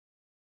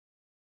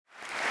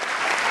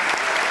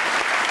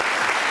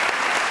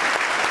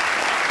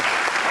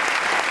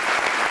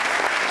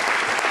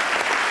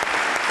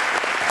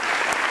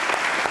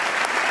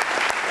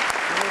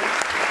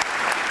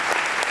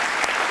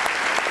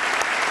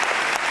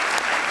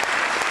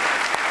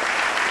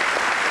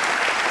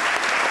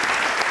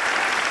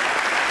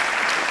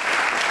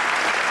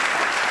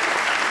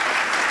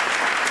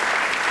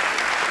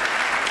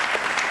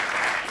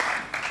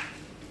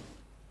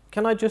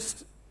Can I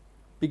just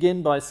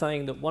begin by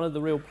saying that one of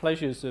the real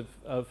pleasures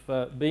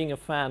of being a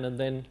fan and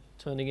then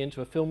turning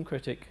into a film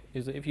critic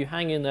is that if you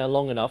hang in there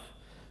long enough,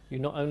 you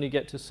not only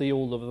get to see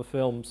all of the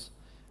films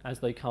as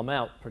they come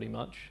out pretty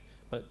much,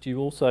 but you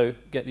also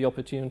get the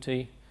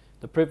opportunity,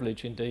 the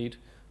privilege indeed,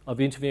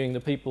 of interviewing the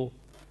people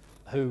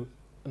who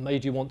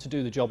made you want to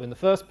do the job in the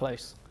first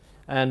place.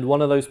 And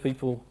one of those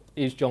people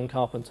is John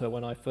Carpenter.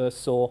 When I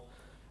first saw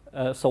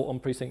Assault on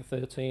Precinct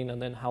 13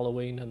 and then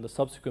Halloween and the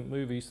subsequent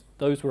movies,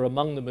 those were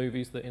among the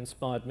movies that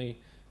inspired me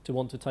to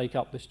want to take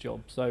up this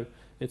job. So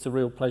it's a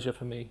real pleasure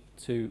for me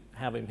to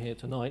have him here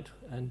tonight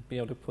and be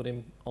able to put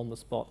him on the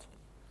spot.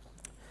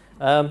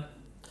 Now,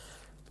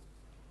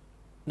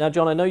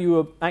 John, I know you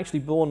were actually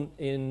born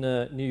in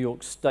New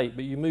York State,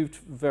 but you moved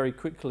very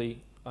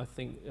quickly, I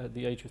think, at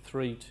the age of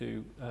 3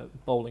 to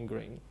Bowling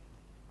Green,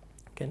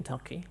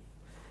 Kentucky.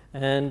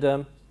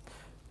 And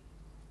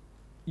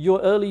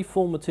your early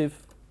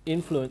formative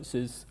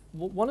influences,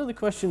 one of the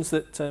questions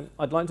that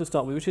I'd like to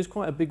start with, which is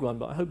quite a big one,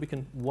 but I hope we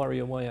can worry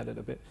away at it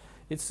a bit.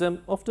 It's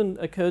often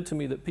occurred to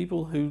me that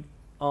people who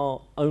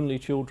are only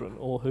children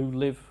or who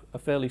live a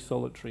fairly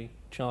solitary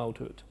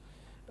childhood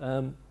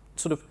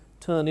sort of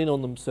turn in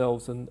on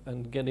themselves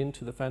and get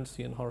into the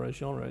fantasy and horror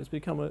genre. It's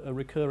become a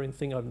recurring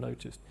thing I've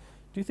noticed.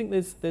 Do you think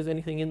there's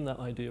anything in that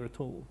idea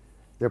at all?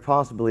 There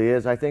possibly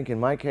is. I think in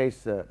my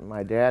case,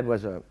 my dad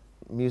was a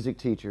music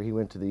teacher. He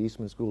went to the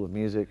Eastman School of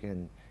Music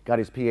and got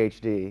his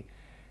PhD.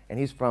 And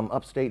he's from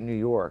upstate New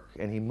York.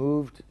 And he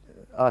moved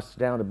us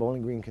down to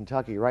Bowling Green,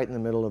 Kentucky, right in the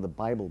middle of the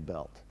Bible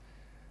Belt.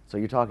 So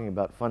you're talking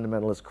about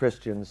fundamentalist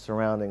Christians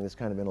surrounding this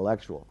kind of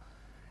intellectual.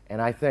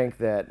 And I think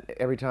that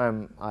every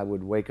time I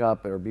would wake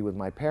up or be with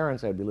my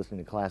parents, I'd be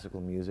listening to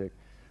classical music.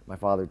 My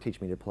father would teach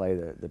me to play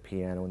the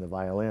piano and the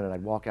violin, and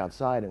I'd walk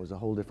outside and it was a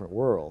whole different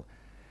world.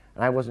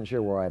 And I wasn't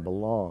sure where I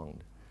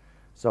belonged.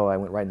 So I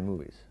went right into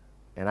movies.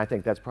 And I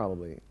think that's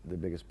probably the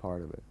biggest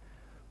part of it.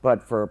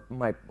 But for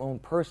my own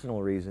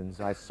personal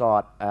reasons, I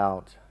sought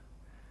out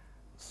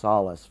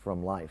solace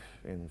from life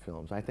in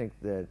films. I think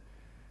that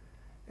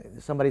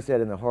somebody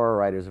said in the Horror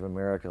Writers of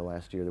America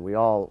last year that we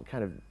all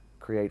kind of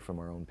create from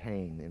our own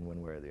pain in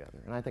one way or the other.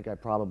 And I think I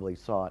probably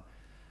sought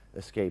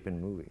escape in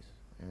movies,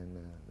 and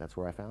that's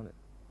where I found it.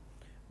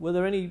 Were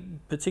there any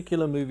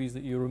particular movies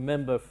that you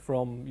remember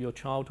from your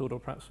childhood or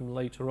perhaps from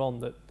later on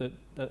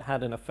that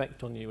had an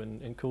effect on you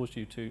and caused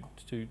you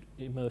to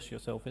immerse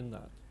yourself in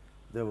that?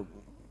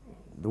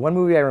 The one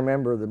movie I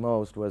remember the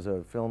most was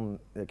a film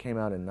that came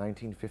out in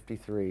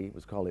 1953. It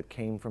was called It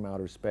Came from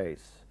Outer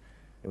Space.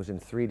 It was in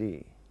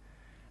 3D.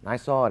 And I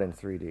saw it in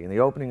 3D. In the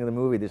opening of the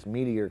movie, this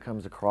meteor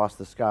comes across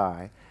the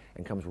sky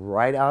and comes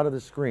right out of the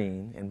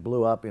screen and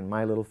blew up in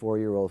my little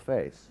 4-year-old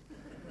face.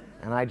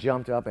 And I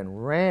jumped up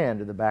and ran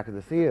to the back of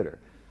the theater.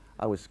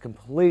 I was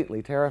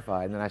completely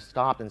terrified, and then I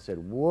stopped and said,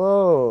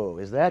 "Whoa,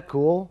 is that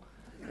cool?"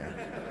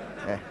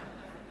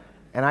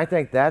 And I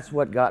think that's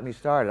what got me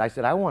started. I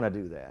said, I want to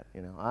do that.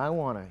 You know, I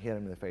want to hit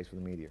him in the face with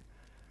a meteor.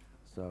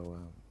 So,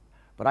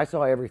 but I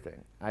saw everything.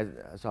 I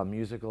saw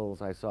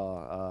musicals. I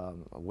saw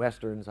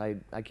westerns. I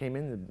came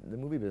into the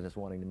movie business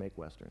wanting to make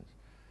westerns,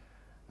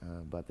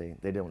 but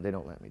they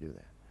don't let me do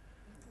that.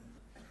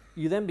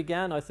 You then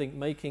began, I think,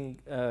 making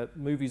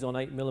movies on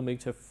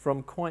 8mm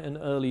from quite an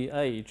early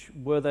age.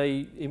 Were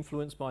they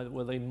influenced by,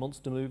 were they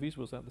monster movies?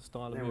 Was that the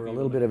style of movie? They were a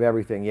little bit of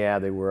everything, yeah,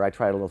 they were. I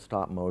tried a little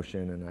stop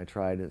motion, and I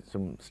tried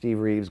some Steve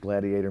Reeves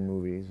gladiator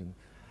movies.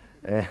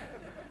 And,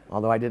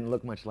 although I didn't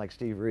look much like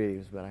Steve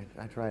Reeves, but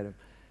I tried them.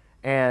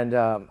 And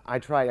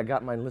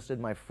I enlisted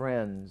my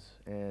friends,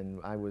 and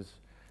I was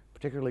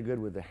particularly good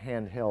with the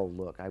handheld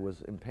look. I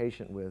was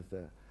impatient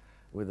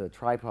with a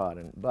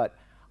tripod, but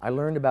I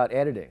learned about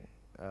editing.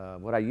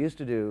 What I used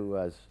to do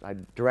was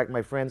I'd direct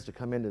my friends to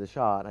come into the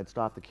shot, I'd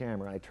stop the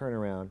camera, I'd turn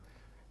around,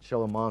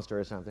 show a monster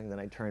or something, then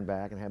I'd turn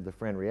back and have the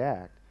friend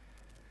react.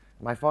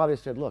 My father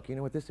said, "Look, you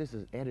know what, this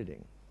is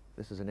editing.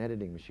 This is an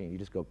editing machine. You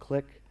just go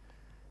click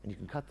and you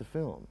can cut the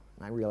film."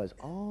 And I realized,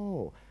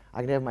 oh,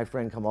 I can have my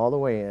friend come all the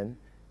way in,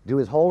 do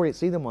his whole,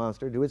 see the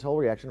monster, do his whole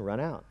reaction, run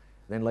out.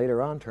 Then later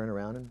on, turn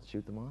around and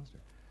shoot the monster.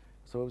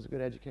 So it was a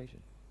good education.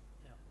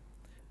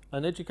 Yeah.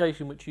 An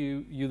education which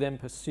you then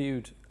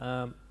pursued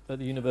at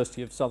the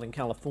University of Southern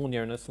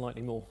California in a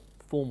slightly more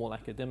formal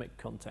academic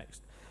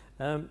context.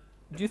 Do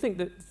you think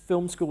that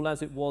film school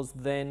as it was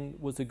then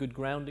was a good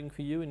grounding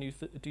for you? And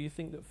do you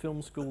think that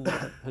film school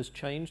has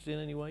changed in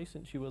any way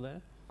since you were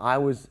there? I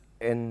was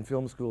in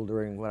film school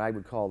during what I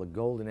would call the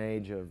golden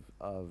age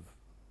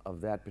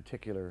of that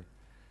particular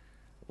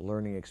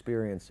learning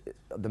experience.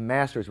 The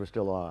masters were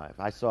still alive.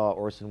 I saw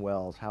Orson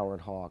Welles,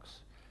 Howard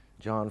Hawks,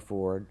 John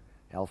Ford,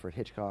 Alfred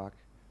Hitchcock,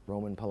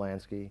 Roman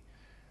Polanski.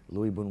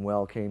 Louis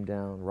Buñuel came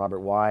down, Robert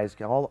Wise,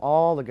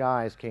 all the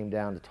guys came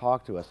down to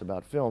talk to us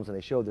about films, and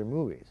they showed their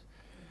movies.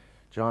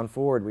 John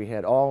Ford, we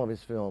had all of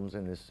his films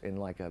in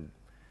like a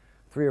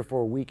 3 or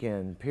 4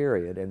 weekend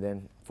period, and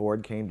then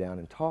Ford came down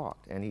and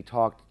talked, and he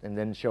talked and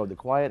then showed The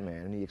Quiet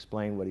Man, and he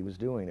explained what he was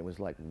doing. It was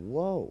like,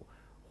 whoa,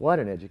 what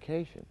an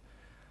education.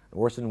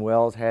 Orson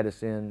Welles had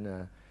us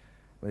in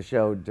We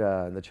showed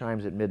The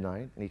Chimes at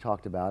Midnight, and he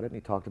talked about it, and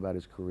he talked about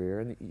his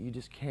career, and you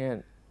just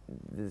can't,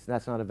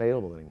 that's not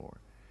available anymore.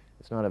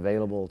 It's not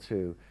available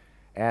to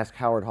ask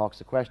Howard Hawks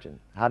a question.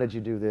 How did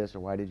you do this, or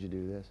why did you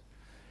do this?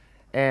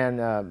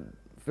 And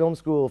film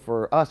school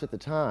for us at the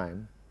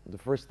time, the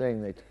first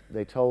thing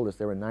they told us,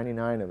 there were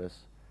 99 of us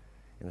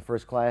in the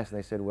first class, and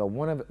they said, well,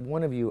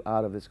 one of you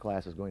out of this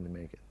class is going to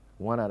make it.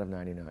 1 out of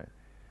 99.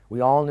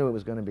 We all knew it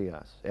was going to be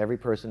us. Every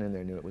person in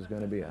there knew it was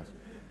going to be us.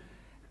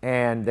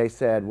 And they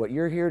said, what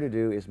you're here to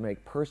do is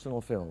make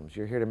personal films.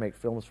 You're here to make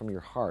films from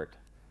your heart,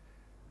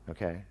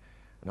 okay?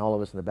 And all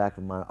of us in the back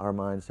of our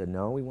minds said,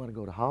 no, we want to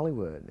go to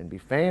Hollywood and be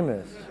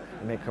famous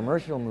and make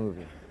commercial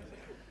movies.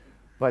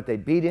 But they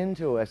beat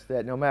into us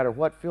that no matter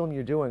what film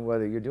you're doing,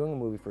 whether you're doing a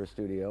movie for a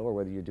studio or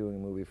whether you're doing a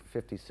movie for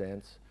 50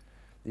 cents,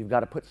 you've got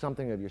to put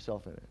something of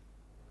yourself in it.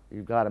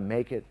 You've got to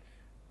make it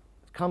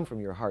come from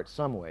your heart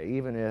some way,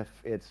 even if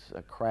it's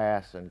a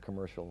crass and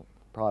commercial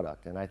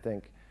product. And I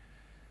think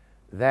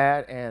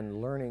that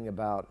and learning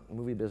about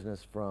movie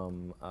business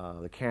from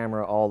the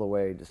camera all the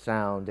way to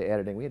sound to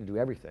editing, we had to do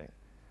everything.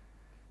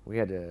 We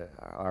had to,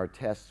 our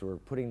tests were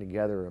putting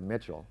together a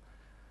Mitchell,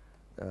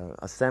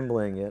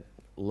 assembling it,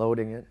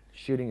 loading it,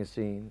 shooting a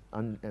scene,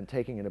 and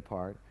taking it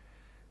apart.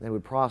 Then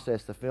we'd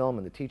process the film,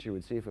 and the teacher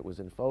would see if it was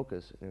in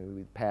focus, and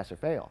we'd pass or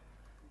fail.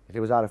 If it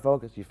was out of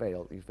focus, you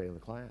failed the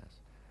class.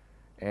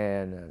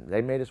 And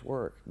they made us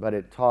work, but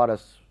it taught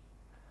us,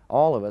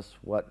 all of us,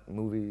 what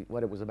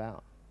it was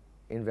about.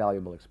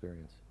 Invaluable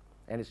experience.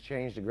 And it's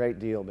changed a great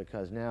deal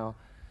because now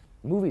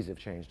movies have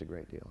changed a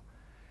great deal.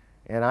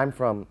 And I'm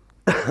from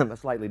a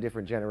slightly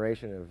different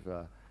generation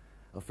of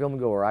a film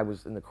goer. I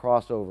was in the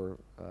crossover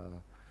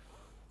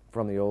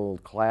from the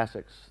old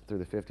classics through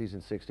the 50s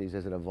and 60s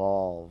as it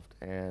evolved.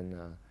 And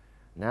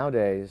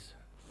nowadays,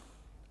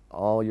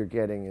 all you're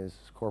getting is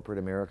corporate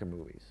America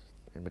movies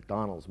and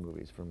McDonald's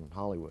movies from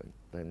Hollywood.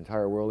 The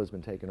entire world has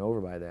been taken over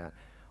by that.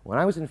 When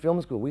I was in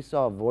film school, we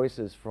saw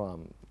voices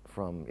from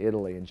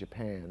Italy and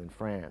Japan and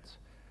France.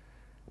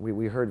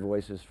 We heard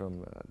voices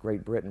from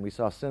Great Britain. We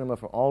saw cinema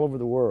from all over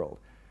the world.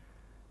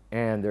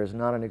 And there's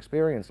not an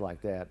experience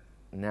like that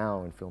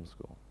now in film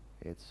school.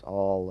 It's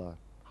all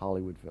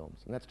Hollywood films,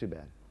 and that's too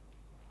bad.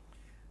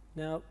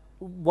 Now,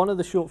 one of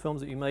the short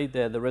films that you made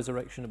there, The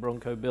Resurrection of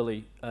Bronco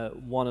Billy,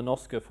 won an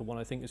Oscar for one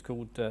I think is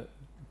called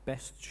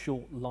Best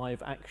Short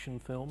Live Action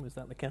Film. Is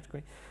that the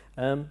category?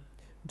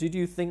 Did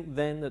you think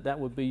then that that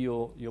would be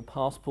your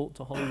passport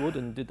to Hollywood,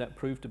 and did that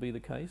prove to be the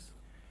case?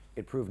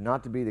 It proved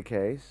not to be the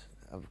case.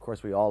 Of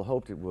course, we all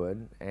hoped it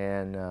would,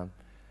 and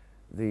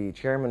the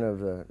chairman of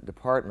the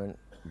department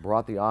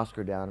brought the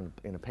Oscar down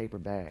in a paper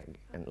bag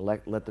and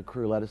let the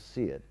crew let us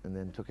see it, and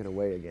then took it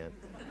away again.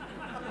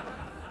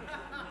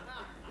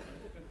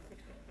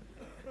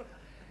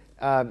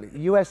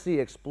 USC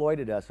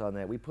exploited us on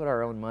that. We put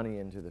our own money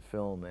into the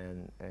film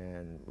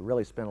and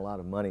really spent a lot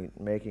of money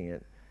making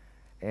it.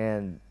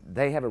 And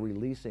they have a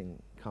releasing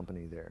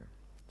company there.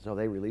 So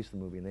they released the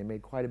movie, and they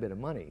made quite a bit of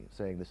money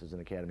saying this is an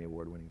Academy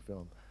Award-winning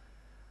film.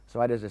 So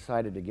I just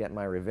decided to get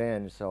my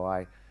revenge, so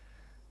I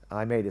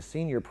made a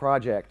senior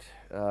project,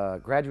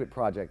 graduate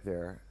project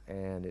there,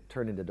 and it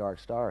turned into Dark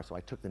Star. So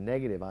I took the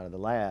negative out of the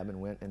lab and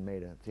went and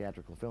made a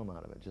theatrical film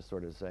out of it, just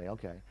sort of to say,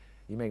 okay,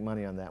 you make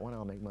money on that one,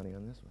 I'll make money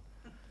on this one.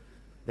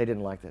 They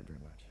didn't like that very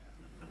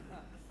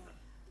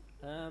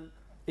much.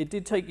 It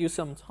did take you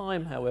some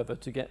time, however,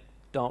 to get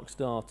Dark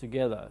Star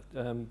together.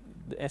 The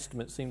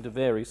estimates seem to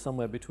vary,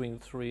 somewhere between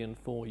 3 and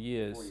 4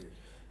 years. 4 years.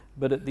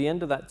 But at the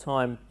end of that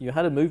time, you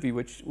had a movie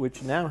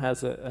which now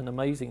has an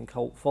amazing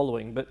cult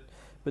following, but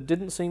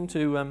didn't seem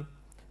to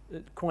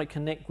quite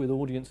connect with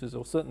audiences,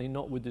 or certainly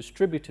not with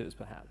distributors,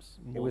 perhaps.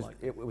 It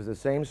was the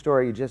same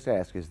story you just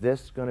asked. Is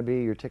this going to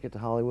be your ticket to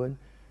Hollywood?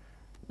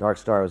 Dark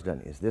Star was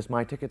done. Is this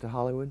my ticket to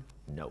Hollywood?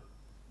 No.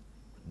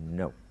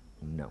 No.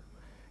 No.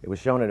 It was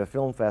shown at a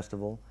film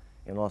festival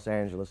in Los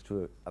Angeles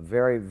to a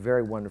very,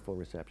 very wonderful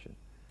reception.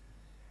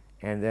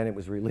 And then it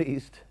was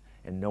released,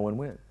 and no one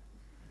went.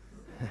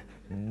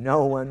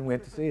 No one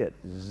went to see it.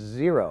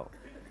 Zero.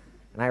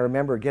 And I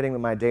remember getting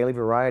my Daily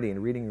Variety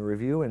and reading a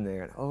review in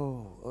there, and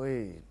oh,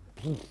 oy,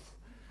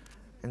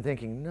 and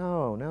thinking,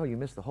 no, you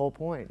missed the whole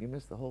point. You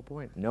missed the whole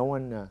point. No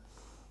one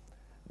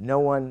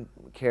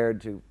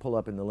cared to pull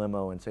up in the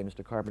limo and say,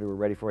 Mr. Carpenter, we're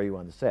ready for you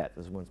on the set.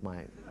 This was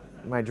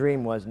my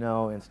dream was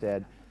no.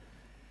 Instead,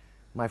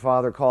 my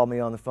father called me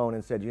on the phone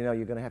and said, you know,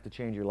 you're going to have to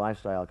change your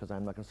lifestyle because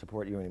I'm not going to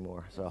support you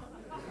anymore. So,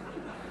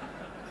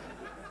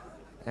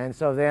 and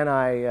so then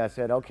I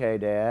said, okay,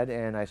 Dad,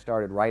 and I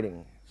started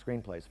writing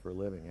screenplays for a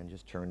living and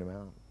just churned them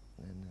out.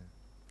 And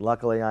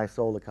luckily, I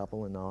sold a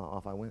couple, and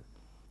off I went.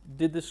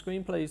 Did the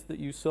screenplays that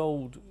you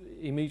sold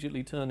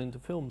immediately turn into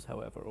films,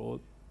 however, or?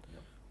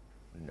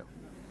 No.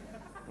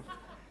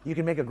 You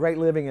can make a great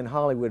living in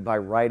Hollywood by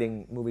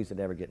writing movies that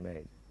never get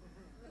made.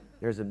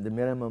 The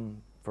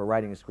minimum for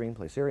writing a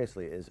screenplay,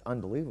 seriously, is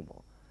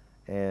unbelievable.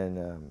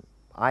 And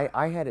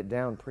I had it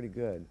down pretty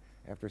good.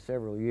 After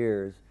several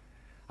years,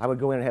 I would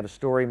go in and have a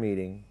story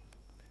meeting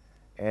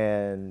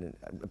and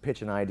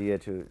pitch an idea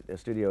to a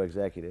studio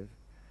executive.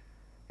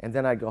 And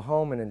then I'd go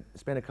home and then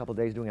spend a couple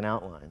days doing an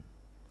outline.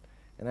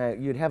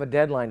 And you'd have a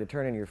deadline to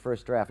turn in your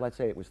first draft. Let's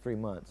say it was 3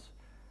 months.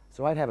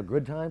 So I'd have a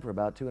good time for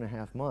about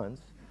 2.5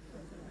 months.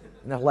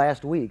 And the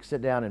last week,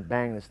 sit down and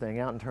bang this thing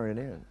out and turn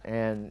it in.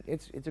 And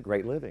it's a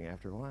great living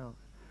after a while.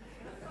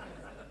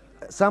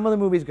 Some of the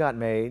movies got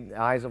made.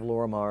 Eyes of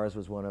Laura Mars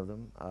was one of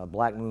them.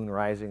 Black Moon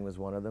Rising was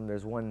one of them.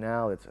 There's one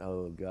now that's,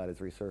 oh God, it's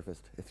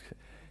resurfaced. It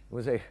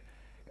was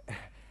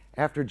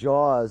after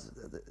Jaws,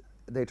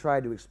 they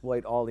tried to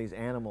exploit all these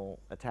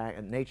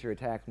nature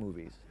attack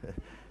movies.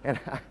 And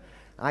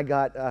I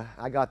got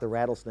the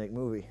rattlesnake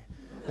movie.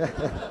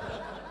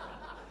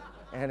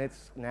 And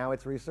now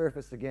it's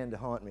resurfaced again to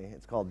haunt me.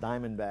 It's called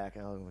Diamondback.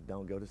 Oh,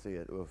 don't go to see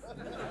it. Oof.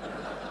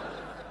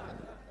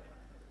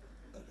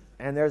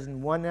 And there's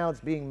one now that's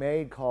being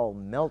made called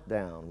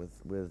Meltdown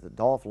with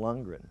Dolph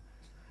Lundgren.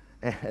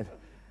 And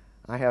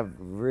I have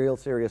real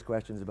serious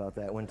questions about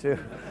that one too.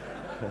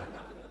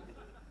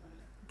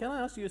 Can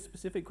I ask you a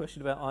specific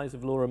question about Eyes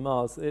of Laura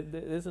Mars?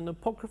 There's an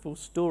apocryphal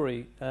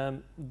story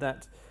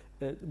that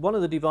one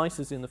of the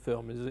devices in the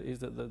film is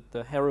that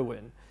the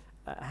heroine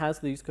has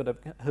these kind of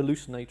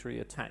hallucinatory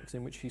attacks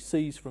in which she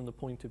sees from the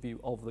point of view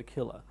of the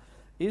killer.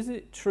 Is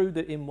it true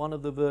that in one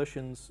of the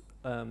versions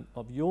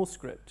of your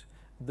script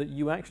that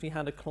you actually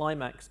had a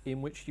climax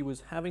in which she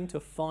was having to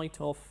fight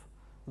off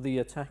the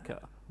attacker,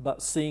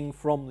 but seeing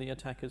from the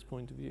attacker's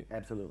point of view?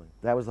 Absolutely.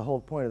 That was the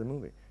whole point of the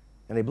movie.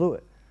 And they blew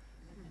it.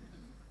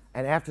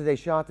 And after they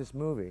shot this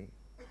movie,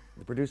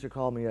 the producer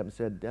called me up and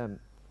said,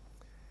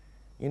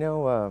 you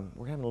know,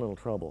 we're having a little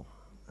trouble.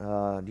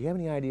 Do you have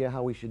any idea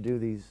how we should do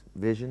these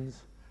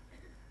visions?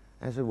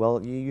 I said,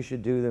 well, you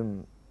should do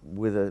them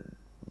with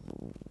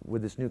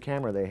this new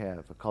camera they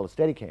have called a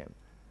Steadicam,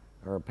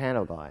 or a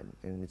Panaglide,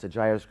 and it's a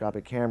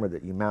gyroscopic camera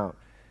that you mount,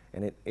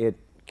 and it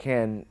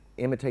can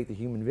imitate the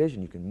human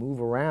vision. You can move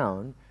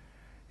around.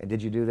 And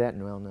did you do that?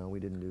 Well, no, we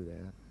didn't do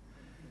that.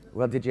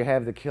 Well, did you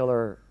have the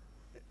killer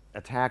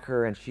attack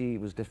her and she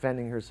was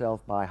defending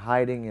herself by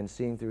hiding and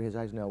seeing through his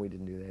eyes? No, we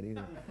didn't do that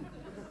either.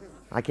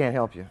 I can't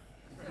help you.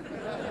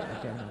 I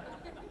can't help.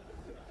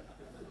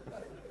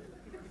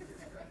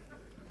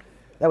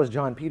 That was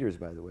John Peters,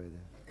 by the way,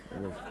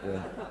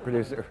 the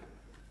producer.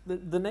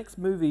 The next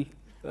movie,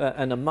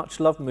 and a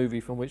much-loved movie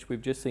from which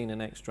we've just seen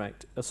an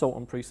extract, Assault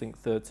on Precinct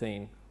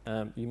 13.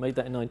 You made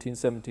that in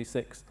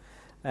 1976,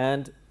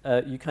 and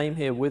you came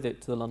here with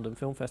it to the London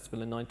Film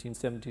Festival in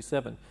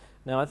 1977.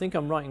 Now, I think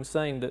I'm right in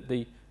saying that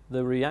the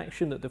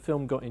reaction that the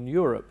film got in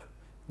Europe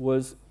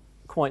was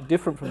quite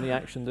different from the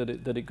action that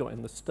it got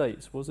in the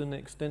States. Was there an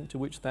extent to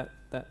which that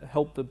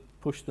helped to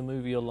push the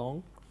movie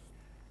along?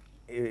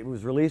 It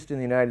was released in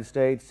the United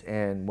States,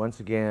 and once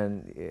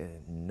again,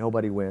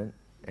 nobody went.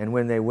 And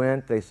when they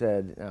went, they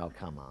said, oh,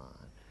 come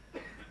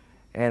on.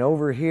 And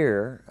over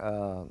here,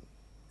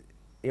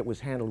 it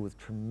was handled with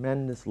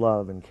tremendous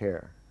love and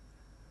care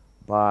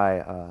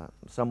by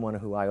someone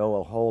who I owe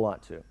a whole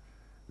lot to,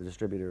 the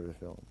distributor of the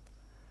film.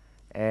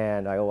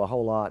 And I owe a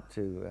whole lot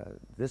to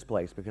this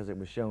place because it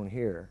was shown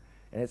here.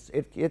 And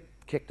it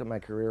kicked my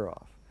career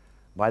off.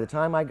 By the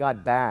time I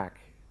got back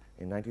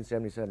in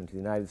 1977 to the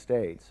United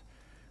States,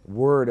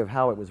 word of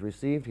how it was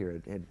received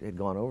here had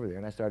gone over there,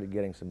 and I started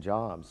getting some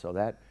jobs. So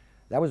that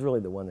was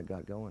really the one that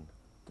got going.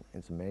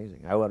 It's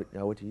amazing. I owe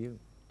it to you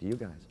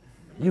guys.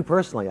 You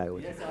personally, I owe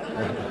it to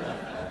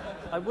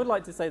you. I would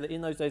like to say that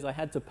in those days I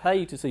had to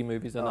pay to see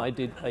movies, and I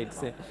did pay to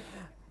see it.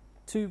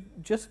 To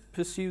just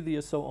pursue the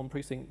Assault on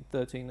Precinct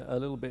 13 a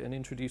little bit and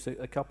introduce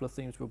a couple of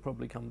themes we'll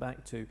probably come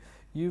back to.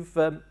 You've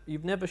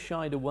never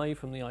shied away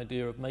from the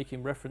idea of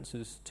making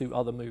references to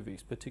other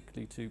movies,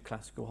 particularly to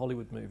classical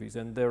Hollywood movies,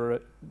 and there are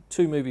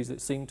two movies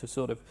that seem to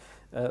sort of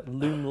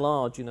loom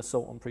large in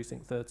Assault on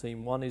Precinct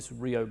 13. One is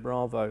Rio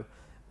Bravo,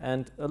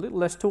 and a little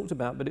less talked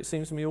about, but it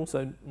seems to me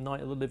also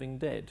Night of the Living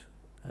Dead.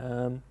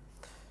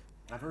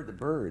 I've heard The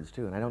Birds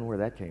too, and I don't know where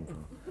that came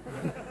from.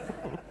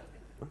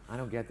 I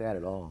don't get that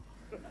at all.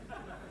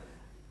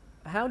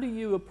 How do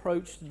you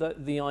approach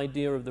the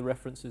idea of the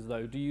references,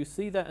 though? Do you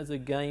see that as a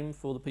game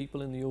for the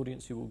people in the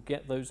audience who will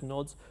get those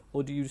nods,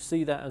 or do you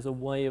see that as a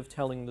way of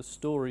telling the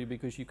story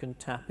because you can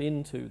tap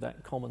into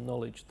that common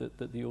knowledge that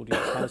the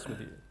audience has with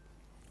you?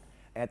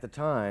 At the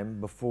time,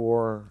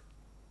 before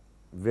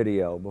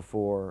video,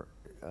 before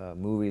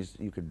movies,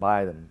 you could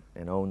buy them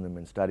and own them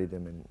and study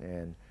them,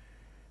 and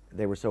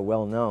they were so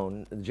well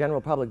known, the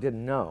general public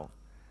didn't know.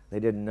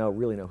 They didn't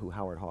really know who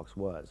Howard Hawks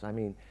was. I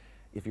mean,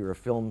 if you're a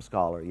film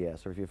scholar,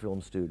 yes, or if you're a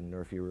film student,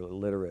 or if you're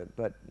illiterate,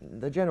 but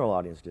the general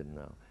audience didn't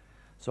know.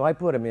 So I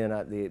put him in.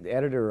 The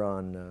editor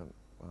on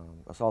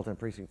Assault on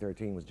Precinct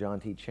 13 was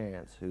John T.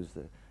 Chance, who's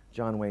the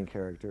John Wayne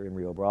character in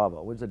Rio Bravo.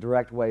 It was a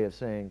direct way of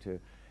saying to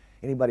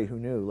anybody who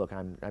knew, look,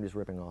 I'm just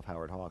ripping off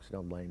Howard Hawks,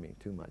 don't blame me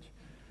too much.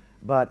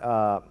 But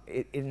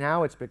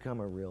now it's become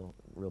a real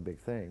big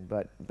thing.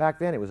 But back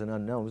then it was an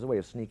unknown. It was a way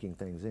of sneaking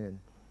things in.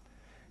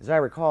 As I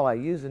recall, I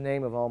used the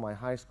name of all my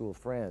high school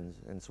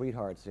friends and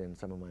sweethearts in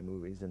some of my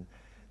movies, and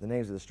the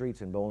names of the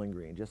streets in Bowling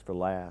Green, just for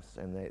laughs.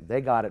 And they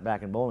got it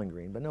back in Bowling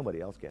Green, but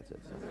nobody else gets it.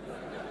 So.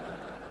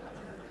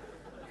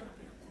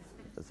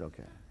 It's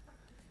okay.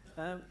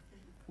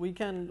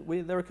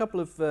 There are a couple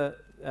of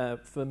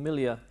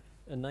familiar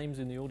names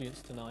in the audience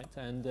tonight,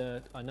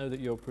 and I know that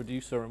your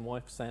producer and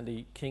wife,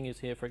 Sandy King, is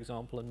here, for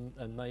example,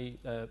 and may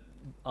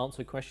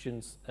answer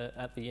questions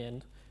at the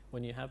end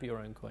when you have your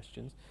own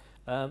questions.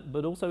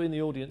 But also in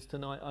the audience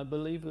tonight, I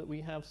believe that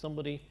we have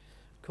somebody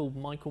called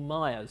Michael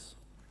Myers.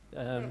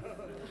 Can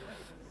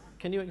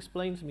you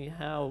explain to me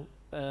how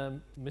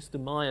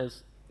Mr.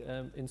 Myers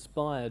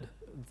inspired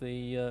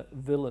the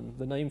villain,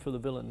 the name for the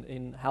villain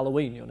in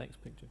Halloween, your next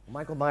picture?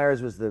 Michael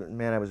Myers was the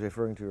man I was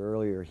referring to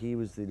earlier. He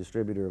was the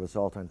distributor of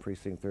Assault on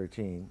Precinct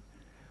 13,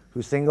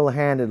 who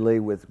single-handedly,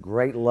 with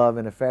great love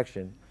and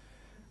affection,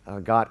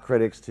 got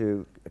critics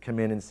to come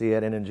in and see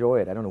it and enjoy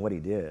it. I don't know what he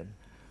did,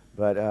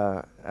 but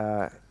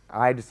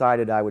I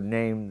decided I would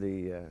name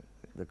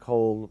the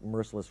cold,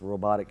 merciless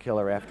robotic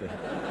killer after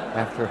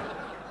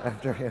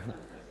him.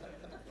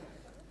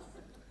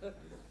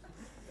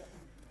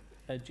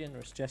 A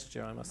generous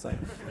gesture, I must say.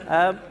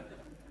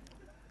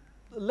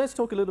 Let's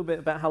talk a little bit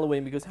about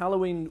Halloween, because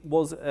Halloween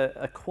was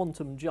a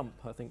quantum jump,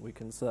 I think we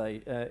can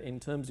say, in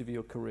terms of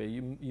your career.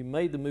 You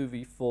made the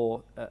movie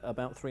for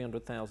about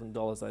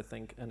 $300,000, I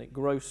think, and it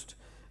grossed,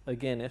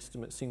 again,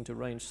 estimates seem to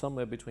range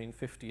somewhere between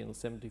 $50 and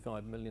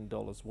 $75 million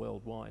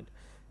worldwide.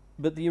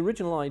 But the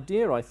original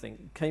idea, I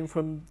think, came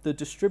from the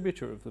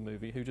distributor of the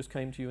movie, who just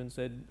came to you and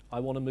said, I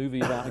want a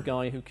movie about a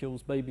guy who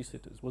kills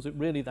babysitters. Was it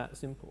really that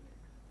simple?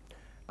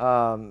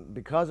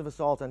 Because of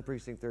Assault on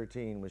Precinct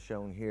 13 was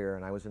shown here,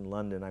 and I was in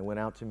London, I went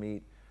out to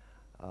meet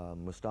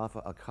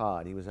Mustafa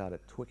Akkad. He was out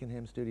at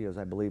Twickenham Studios,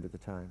 I believe, at the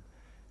time.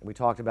 And we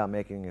talked about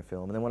making a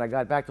film. And then when I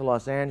got back to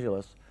Los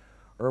Angeles,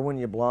 Irwin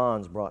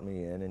Yablans brought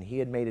me in, and he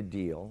had made a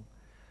deal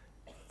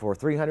for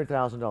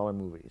 $300,000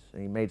 movies.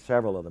 And he made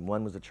several of them.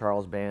 One was a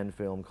Charles Band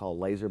film called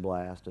Laser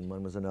Blast, and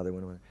one was another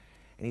one.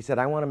 And he said,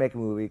 I want to make a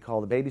movie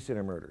called The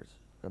Babysitter Murders,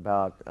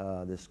 about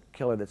this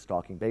killer that's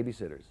stalking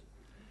babysitters.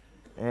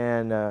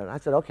 And I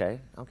said, okay.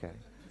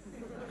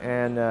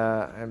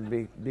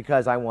 And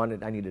because I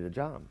needed a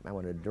job. I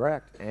wanted to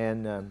direct.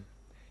 And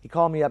he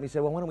called me up and he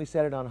said, well, why don't we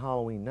set it on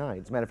Halloween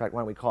night? As a matter of fact,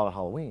 why don't we call it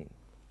Halloween?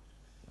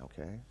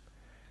 Okay.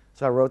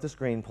 So I wrote the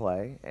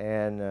screenplay,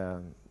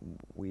 and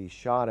we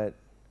shot it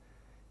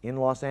in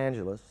Los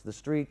Angeles. The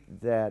street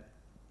that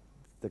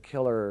the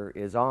killer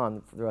is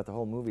on throughout the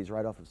whole movie is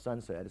right off of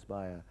Sunset. It's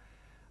by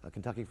a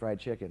Kentucky Fried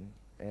Chicken.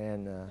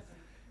 And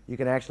you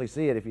can actually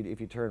see it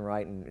if you turn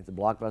right, and it's a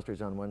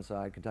Blockbuster's on one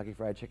side, Kentucky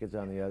Fried Chicken's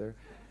on the other,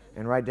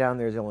 and right down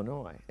there is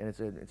Illinois, and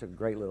it's a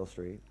great little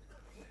street.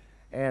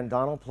 And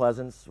Donald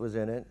Pleasance was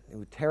in it,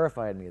 who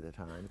terrified me at the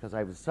time because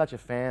I was such a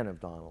fan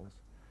of Donald's.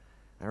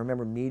 I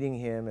remember meeting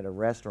him at a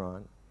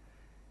restaurant,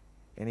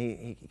 and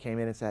he came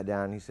in and sat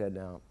down, and he said,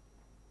 "Now,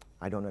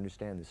 I don't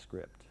understand this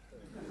script."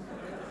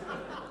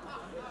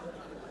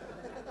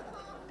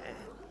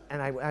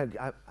 And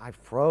I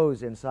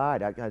froze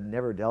inside. I'd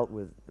never dealt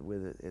with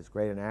as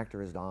great an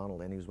actor as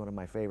Donald, and he was one of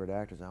my favorite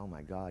actors. Oh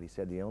my God, he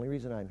said, the only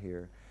reason I'm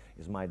here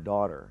is my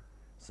daughter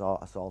saw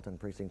Assault on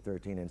Precinct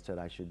 13 and said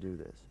I should do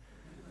this.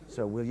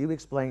 So will you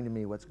explain to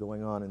me what's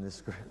going on in this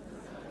script?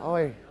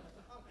 But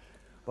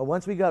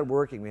once we got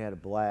working, we had a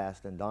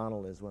blast, and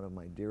Donald is one of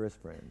my dearest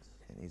friends,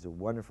 and he's a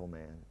wonderful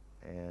man,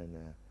 and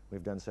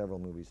we've done several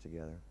movies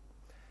together.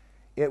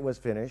 It was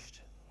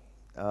finished.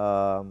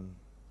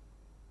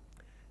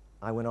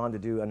 I went on to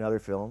do another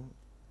film,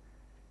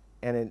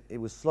 and it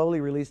was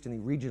slowly released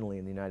regionally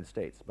in the United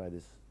States by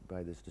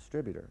this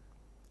distributor.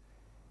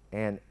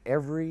 And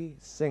every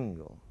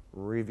single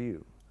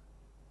review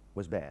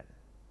was bad.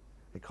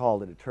 They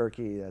called it a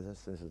turkey.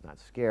 This is not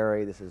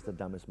scary. This is the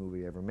dumbest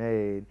movie ever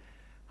made.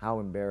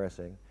 How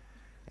embarrassing.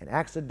 And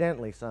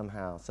accidentally,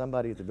 somehow,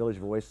 somebody at the Village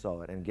Voice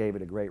saw it and gave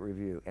it a great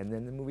review. And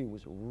then the movie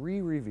was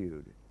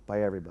re-reviewed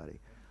by everybody.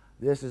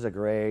 This is a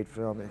great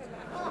film.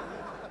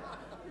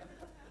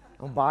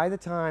 Well, by the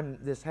time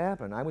this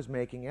happened, I was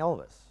making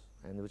Elvis,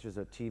 which is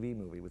a TV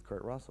movie with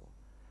Kurt Russell.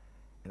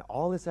 And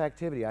all this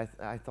activity, I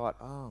thought,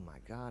 oh my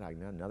God,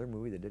 another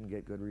movie that didn't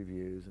get good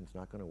reviews, and it's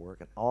not going to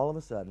work. And all of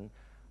a sudden,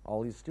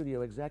 all these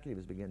studio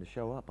executives began to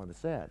show up on the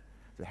set.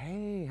 Said,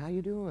 hey, how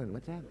you doing?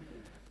 What's happening?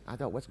 I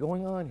thought, what's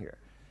going on here?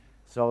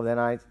 So then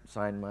I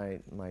signed my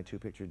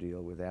two-picture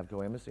deal with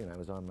Avco Embassy, and I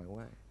was on my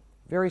way.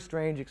 Very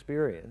strange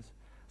experience.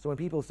 So when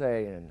people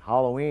say, and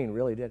Halloween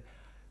really did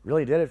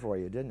it for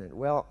you, didn't it?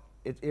 Well,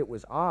 it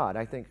was odd.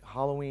 I think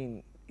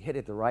Halloween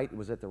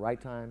was at the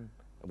right time.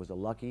 It was a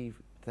lucky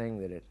thing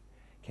that it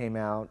came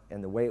out,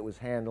 and the way it was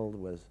handled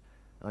was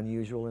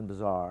unusual and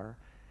bizarre.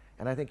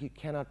 And I think you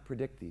cannot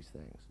predict these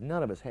things.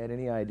 None of us had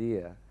any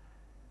idea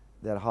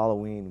that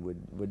Halloween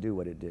would do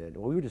what it did.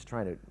 Well, we were just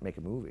trying to make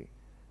a movie.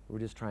 We were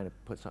just trying to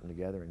put something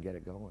together and get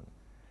it going.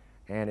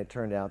 And it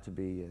turned out to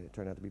be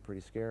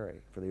pretty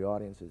scary for the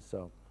audiences.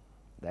 So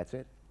that's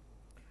it.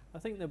 I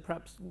think that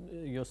perhaps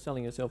you're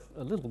selling yourself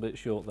a little bit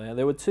short there.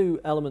 There were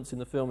two elements in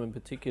the film in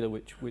particular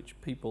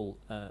which people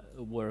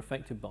were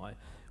affected by.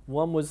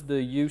 One was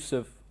the use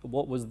of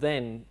what was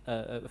then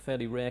a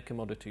fairly rare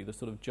commodity, the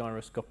sort of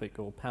gyroscopic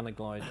or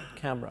Panaglide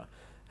camera.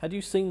 Had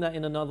you seen that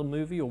in another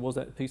movie, or was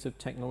that a piece of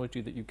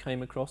technology that you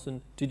came across, and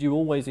did you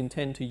always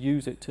intend to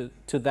use it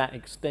to that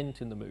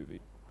extent in the movie?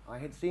 I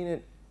had seen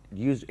it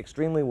used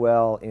extremely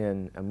well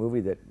in a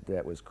movie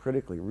that was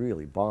critically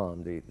really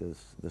bombed,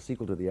 the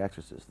sequel to The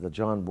Exorcist, the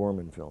John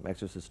Boorman film,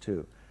 Exorcist II.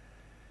 And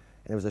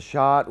there was a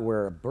shot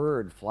where a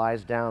bird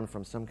flies down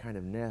from some kind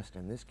of nest,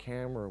 and this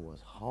camera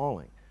was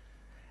hauling.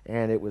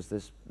 And it was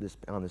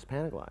on this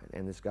Panaglide,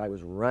 and this guy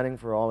was running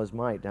for all his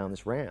might down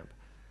this ramp.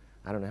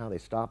 I don't know how they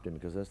stopped him,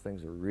 because those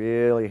things are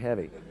really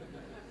heavy.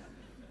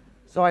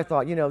 So I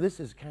thought, you know, this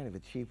is kind of a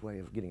cheap way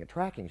of getting a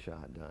tracking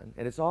shot done,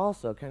 and it's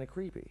also kind of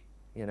creepy.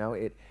 You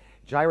know,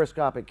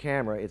 gyroscopic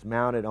camera, it's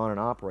mounted on an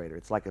operator.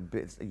 It's like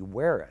you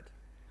wear it.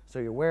 So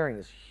you're wearing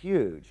this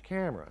huge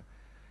camera,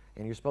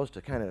 and you're supposed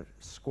to kind of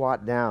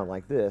squat down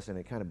like this, and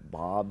it kind of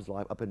bobs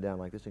up and down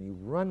like this, and you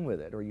run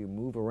with it, or you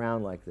move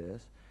around like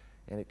this,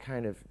 and it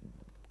kind of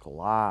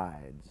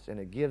glides, and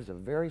it gives a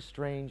very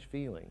strange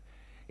feeling.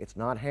 It's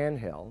not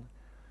handheld,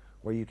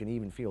 where you can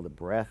even feel the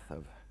breath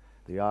of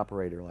the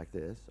operator like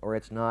this, or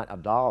it's not a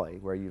dolly,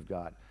 where you've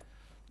got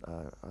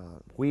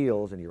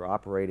wheels and you're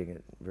operating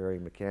it very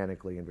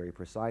mechanically and very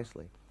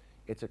precisely.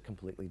 It's a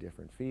completely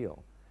different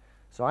feel.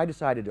 So I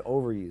decided to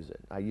overuse it.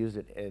 I used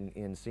it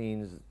in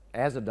scenes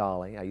as a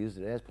dolly. I used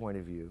it as point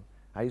of view.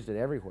 I used it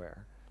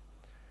everywhere,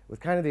 with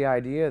kind of the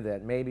idea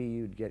that maybe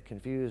you'd get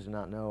confused and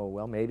not know,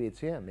 well, maybe it's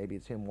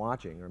him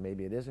watching, or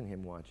maybe it isn't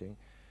him watching.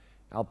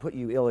 I'll put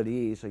you ill at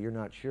ease so you're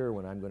not sure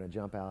when I'm going to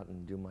jump out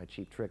and do my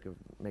cheap trick of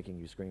making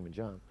you scream and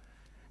jump.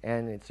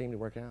 And it seemed to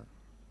work out.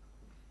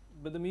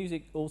 But the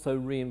music also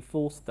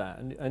reinforced that,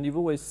 and you've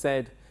always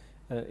said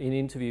in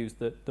interviews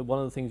that one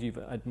of the things you've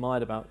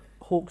admired about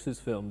Hawks's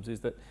films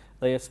is that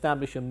they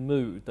establish a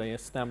mood, they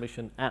establish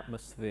an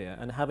atmosphere,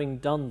 and having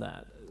done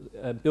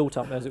that, built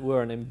up, as it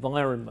were, an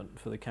environment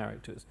for the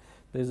characters,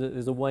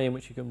 there's a way in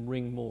which you can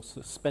wring more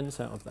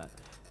suspense out of that.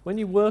 When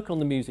you work on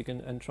the music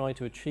and try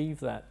to achieve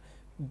that,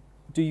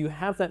 do you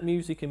have that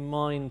music in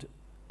mind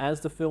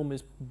as the film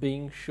is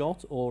being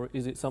shot, or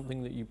is it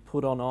something that you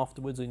put on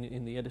afterwards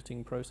in the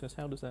editing process?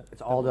 How does that?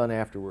 It's all done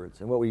afterwards.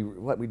 And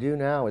what we do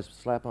now is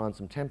slap on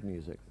some temp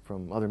music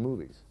from other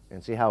movies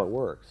and see how it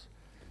works.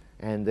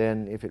 And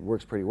then if it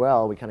works pretty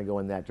well, we kind of go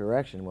in that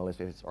direction. Well, if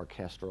it's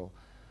orchestral,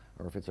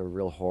 or if it's a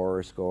real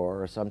horror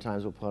score, or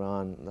sometimes we'll put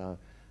on,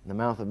 in The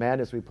Mouth of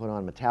Madness, we put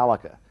on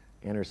Metallica,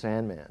 Enter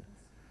Sandman.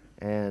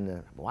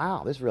 And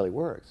wow, this really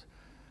works.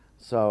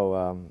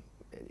 So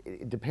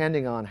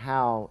depending on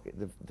how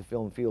the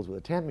film feels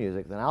with the temp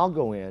music, then I'll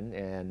go in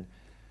and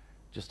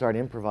just start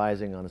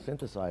improvising on a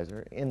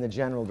synthesizer in the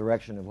general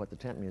direction of what the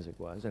temp music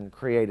was, and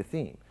create a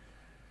theme.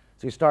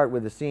 So you start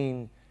with the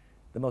scene,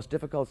 the most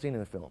difficult scene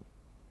in the film,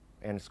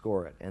 and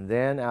score it. And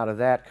then out of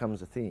that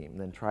comes a theme,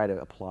 then try to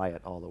apply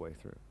it all the way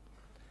through.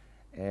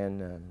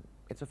 And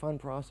it's a fun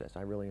process.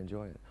 I really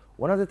enjoy it.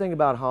 One other thing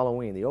about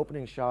Halloween, the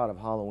opening shot of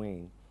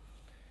Halloween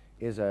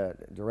is a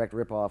direct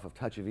ripoff of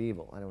Touch of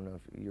Evil. I don't know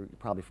if you're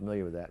probably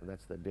familiar with that.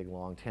 That's the big,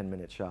 long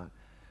 10-minute shot.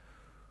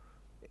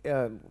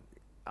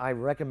 I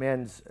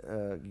recommend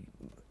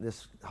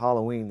this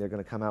Halloween, they're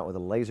going to come out with a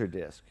laser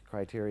disc,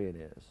 Criterion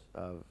is,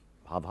 of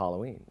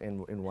Halloween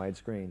in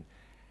widescreen.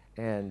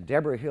 And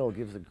Deborah Hill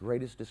gives the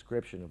greatest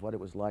description of what it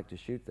was like to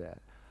shoot that,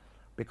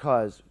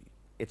 because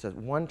it's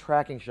one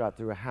tracking shot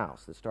through a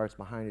house that starts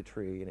behind a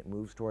tree and it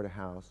moves toward a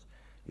house.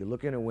 You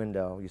look in a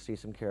window, you see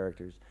some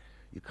characters.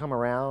 You come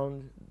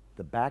around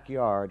the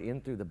backyard,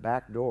 in through the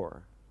back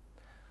door.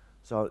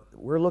 So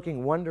we're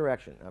looking one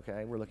direction,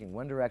 okay? We're looking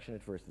one direction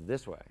at first,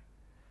 this way.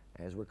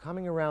 As we're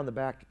coming around the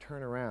back to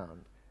turn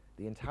around,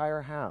 the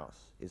entire house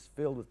is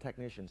filled with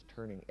technicians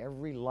turning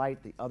every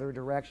light the other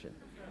direction.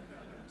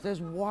 So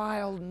there's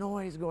wild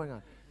noise going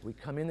on. We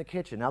come in the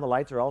kitchen. Now the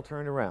lights are all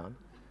turned around.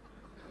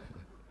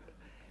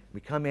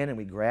 We come in and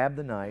we grab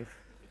the knife.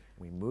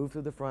 We move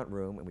through the front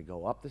room and we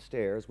go up the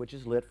stairs, which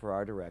is lit for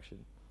our direction.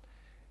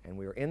 And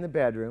we are in the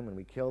bedroom and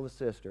we kill the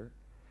sister.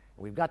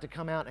 And we've got to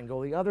come out and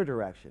go the other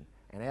direction.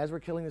 And as we're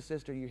killing the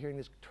sister, you're hearing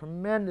this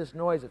tremendous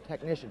noise of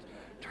technicians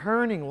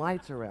turning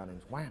lights around, and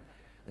wham.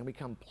 And we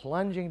come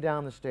plunging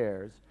down the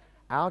stairs,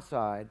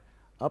 outside,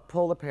 up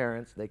pull the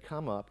parents, they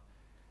come up,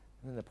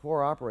 and then the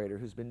poor operator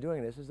who's been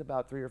doing this is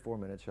about 3 or 4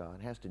 minute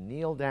shot, has to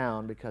kneel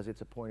down because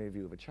it's a point of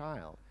view of a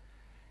child.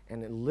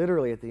 And then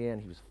literally at the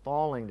end, he was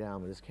falling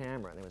down with his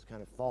camera, and it was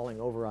kind of falling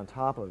over on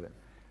top of it.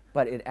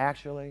 But it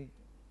actually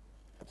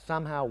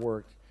somehow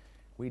worked.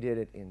 We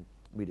did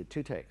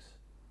 2 takes,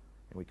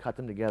 and we cut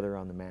them together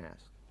on the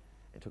mask.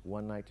 It took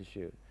one night to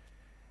shoot.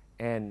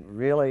 And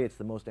really, it's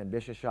the most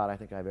ambitious shot I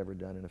think I've ever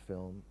done in a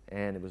film.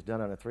 And it was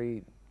done on a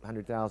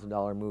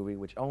 $300,000 movie,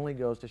 which only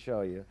goes to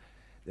show you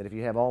that if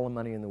you have all the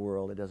money in the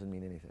world, it doesn't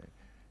mean anything.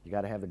 You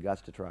got to have the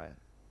guts to try it.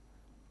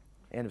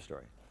 End of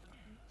story.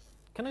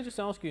 Can I just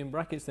ask you in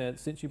brackets there,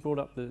 since you brought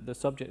up the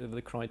subject of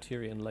the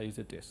Criterion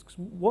laser discs,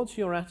 what's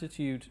your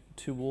attitude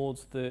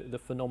towards the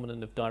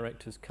phenomenon of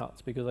director's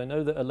cuts? Because I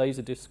know that a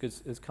laser disc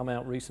has come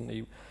out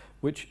recently,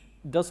 which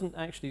doesn't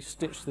actually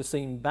stitch the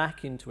scene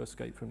back into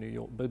Escape from New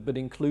York, but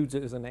includes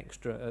it as an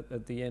extra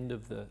at the end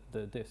of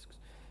the discs.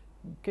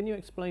 Can you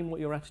explain what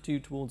your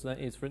attitude towards that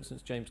is? For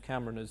instance, James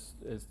Cameron has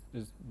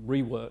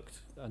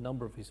reworked a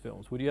number of his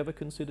films. Would you ever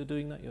consider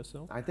doing that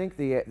yourself? I think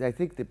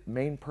the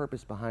main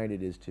purpose behind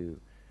it is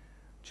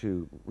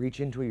to reach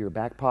into your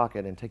back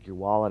pocket and take your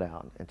wallet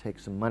out and take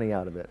some money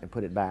out of it and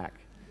put it back.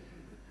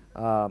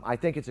 I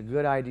think it's a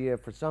good idea.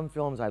 For some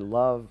films, I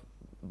love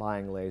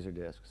buying laser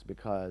discs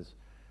because,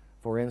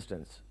 for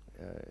instance,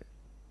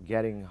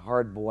 getting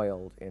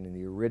hard-boiled in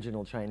the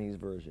original Chinese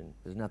version,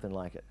 there's nothing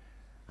like it.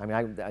 I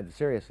mean,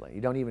 seriously,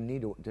 you don't even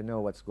need to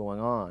know what's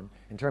going on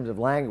in terms of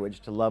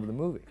language to love the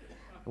movie.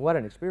 What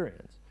an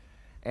experience.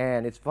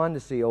 And it's fun to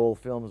see old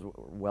films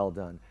well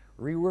done.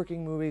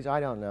 Reworking movies,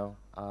 I don't know.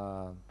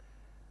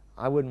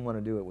 I wouldn't want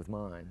to do it with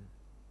mine.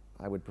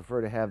 I would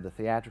prefer to have the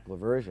theatrical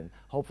version.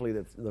 Hopefully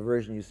the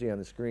version you see on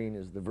the screen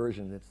is the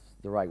version that's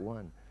the right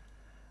one.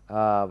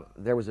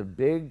 There was a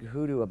big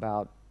hoodoo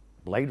about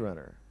Blade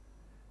Runner.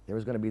 There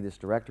was going to be this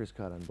director's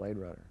cut on Blade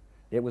Runner.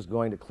 It was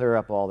going to clear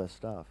up all this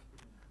stuff.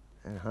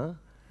 And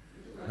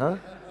huh?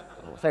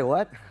 Say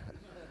what?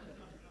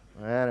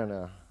 I don't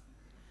know.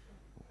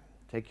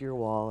 Take your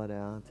wallet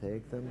out,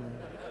 take them.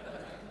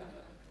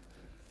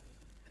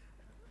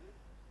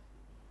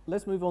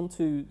 Let's move on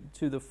to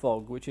The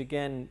Fog, which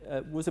again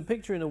was a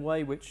picture in a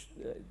way which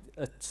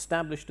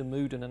established a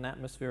mood and an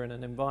atmosphere and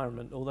an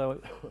environment,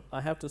 although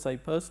I have to say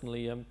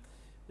personally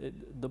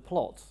the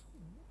plot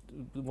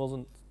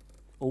wasn't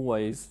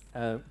always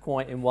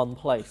quite in one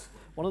place.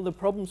 One of the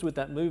problems with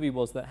that movie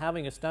was that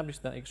having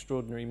established that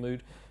extraordinary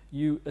mood,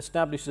 you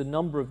established a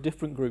number of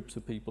different groups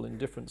of people in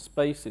different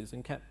spaces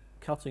and kept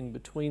cutting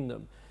between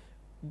them.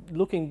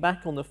 Looking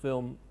back on the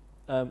film,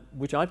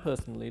 which I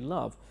personally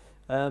love,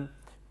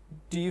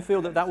 do you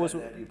feel that was...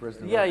 You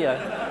personally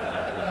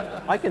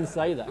Yeah. I can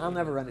say that. I'll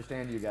never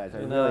understand you guys. I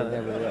really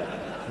never will.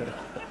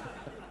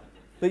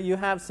 But you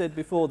have said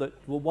before that,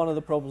 well, one of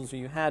the problems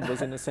you had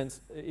was, in a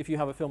sense, if you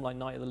have a film like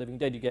Night of the Living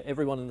Dead, you get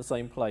everyone in the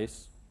same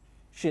place,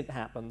 shit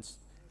happens,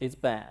 it's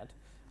bad.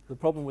 The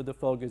problem with The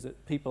Fog is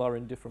that people are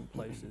in different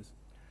places.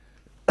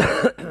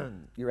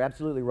 You're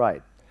absolutely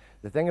right.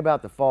 The thing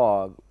about The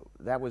Fog,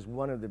 that was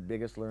one of the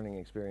biggest learning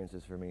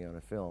experiences for me on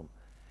a film.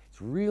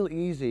 It's real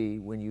easy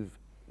when you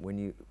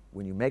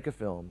make a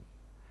film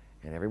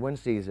and everyone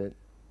sees it,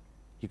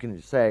 you can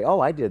say,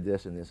 oh, I did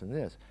this and this and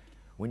this.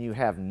 When you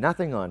have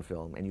nothing on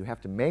film and you have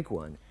to make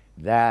one,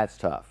 that's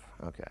tough.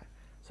 Okay.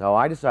 So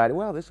I decided,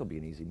 well, this will be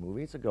an easy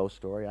movie. It's a ghost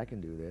story. I can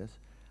do this.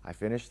 I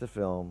finished the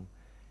film.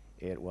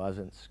 It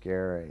wasn't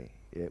scary.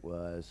 It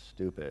was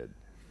stupid.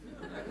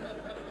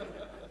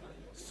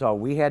 So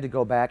we had to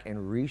go back and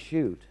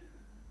reshoot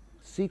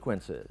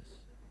sequences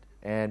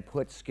and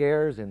put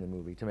scares in the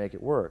movie to make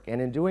it work. And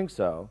in doing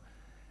so,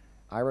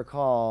 I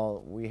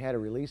recall we had a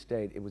release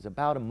date. It was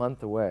about a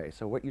month away.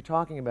 So what you're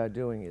talking about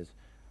doing is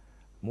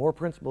more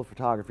principal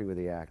photography with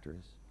the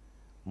actors,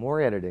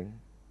 more editing,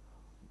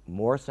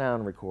 more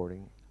sound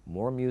recording,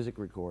 more music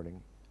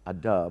recording, a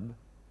dub,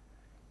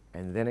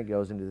 and then it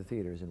goes into the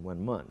theaters in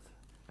 1 month.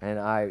 And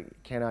I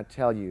cannot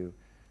tell you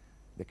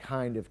the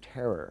kind of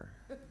terror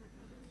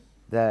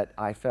that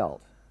I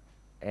felt.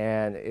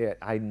 And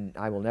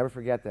I will never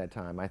forget that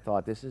time. I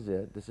thought, this is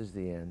it. This is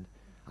the end.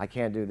 I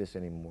can't do this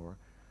anymore.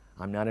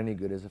 I'm not any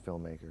good as a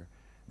filmmaker.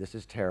 This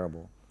is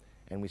terrible.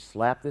 And we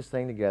slapped this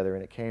thing together,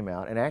 and it came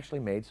out and actually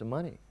made some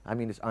money. I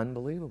mean, it's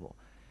unbelievable.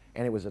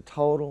 And it was a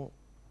total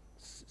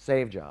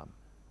save job.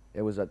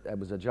 It was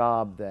a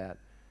job that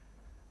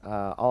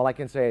all I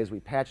can say is we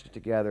patched it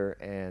together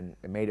and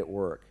made it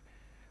work.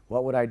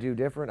 What would I do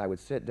different? I would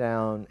sit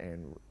down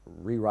and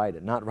rewrite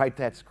it, not write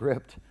that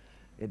script.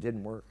 It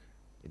didn't work.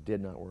 It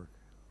did not work.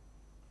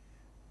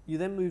 You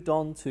then moved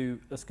on to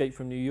Escape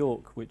from New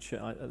York, which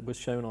was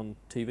shown on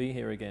TV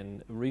here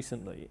again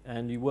recently,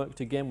 and you worked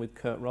again with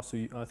Kurt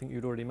Russell. I think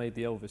you'd already made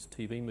the Elvis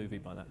TV movie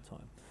by that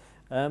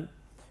time.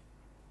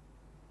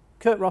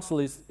 Kurt Russell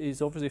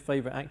is obviously a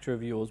favourite actor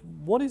of yours.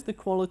 What is the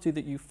quality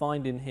that you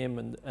find in him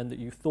and that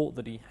you thought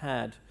that he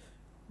had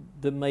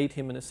that made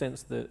him, in a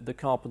sense, the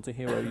Carpenter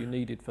hero you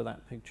needed for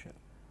that picture?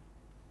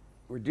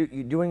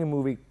 You're doing a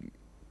movie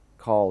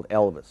called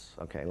Elvis.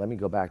 Okay, let me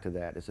go back to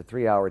that. It's a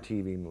 3-hour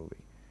TV movie.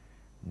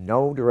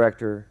 No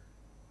director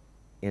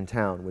in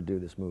town would do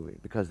this movie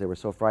because they were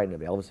so frightened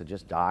of it. Elvis had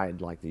just died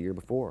like the year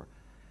before.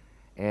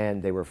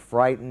 And they were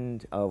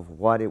frightened of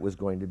what it was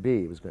going to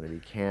be. It was going to be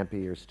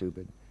campy or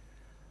stupid.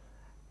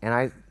 And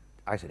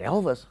I said,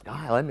 Elvis?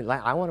 God,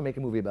 I want to make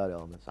a movie about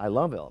Elvis. I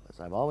love Elvis.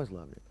 I've always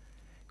loved him.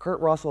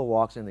 Kurt Russell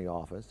walks in the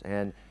office,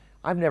 and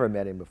I've never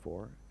met him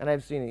before. And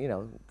I've seen, you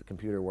know, The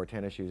Computer Wore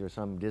Tennis Shoes or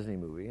some Disney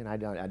movie, and I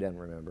didn't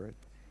remember it.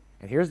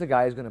 And here's the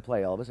guy who's going to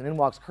play Elvis, and in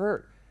walks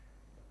Kurt.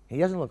 He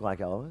doesn't look like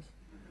Elvis.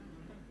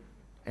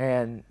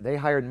 And they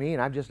hired me,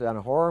 and I've just done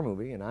a horror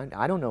movie, and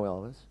I don't know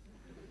Elvis.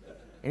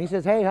 And he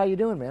says, hey, how you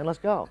doing, man? Let's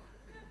go.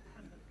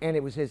 And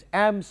it was his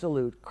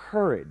absolute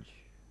courage.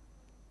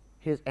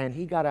 And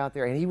he got out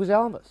there, and he was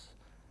Elvis.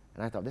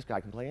 And I thought, this guy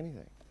can play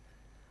anything.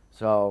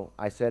 So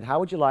I said, how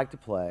would you like to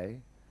play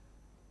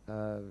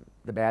the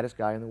baddest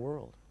guy in the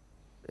world,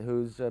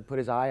 who's put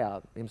his eye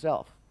out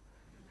himself?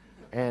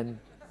 And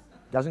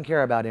doesn't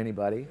care about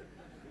anybody,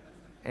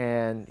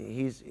 and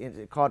he's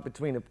caught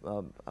between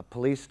a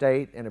police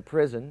state and a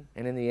prison,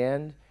 and in the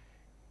end,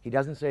 he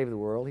doesn't save the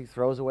world. He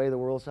throws away the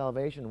world's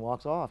salvation and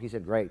walks off. He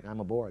said, "Great, I'm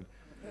aboard."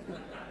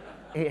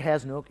 He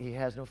has no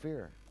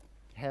fear.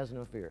 Has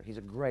no fear. He's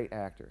a great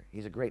actor.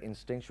 He's a great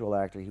instinctual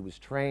actor. He was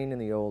trained in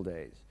the old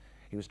days.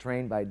 He was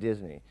trained by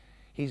Disney.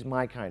 He's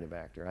my kind of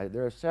actor.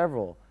 There are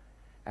several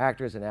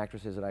actors and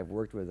actresses that I've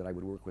worked with that I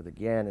would work with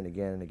again and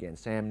again and again.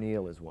 Sam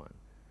Neill is one.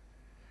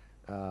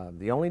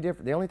 The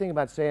only thing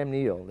about Sam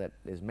Neill that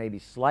is maybe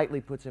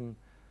slightly puts him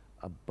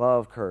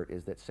above Kurt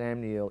is that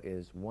Sam Neill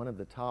is one of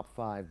the top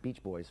 5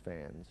 Beach Boys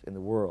fans in the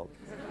world.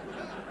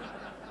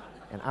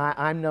 And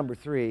I'm number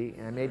 3,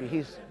 and maybe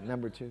he's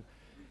number 2.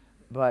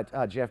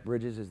 But Jeff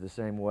Bridges is the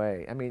same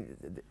way. I mean,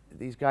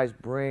 these guys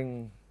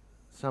bring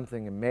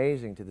something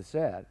amazing to the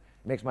set.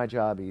 It makes my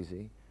job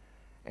easy,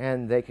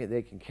 and they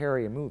can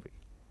carry a movie.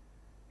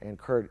 And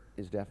Kurt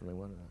is definitely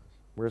one of those.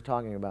 We're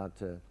talking about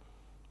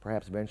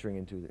perhaps venturing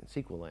into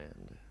sequel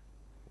land.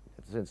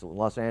 Since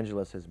Los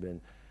Angeles has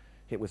been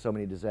hit with so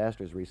many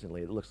disasters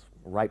recently, it looks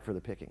ripe for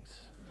the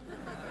pickings.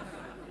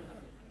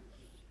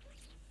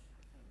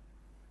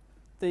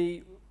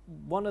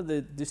 One of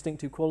the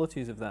distinctive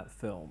qualities of that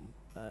film,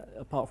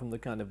 apart from the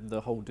kind of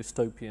the whole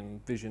dystopian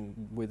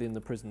vision within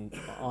the prison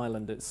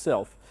island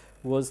itself,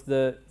 was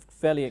the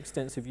fairly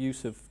extensive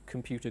use of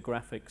computer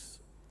graphics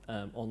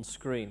on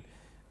screen.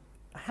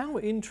 How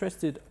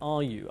interested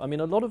are you? I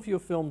mean, a lot of your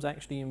films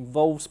actually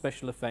involve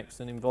special effects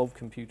and involve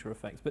computer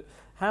effects, but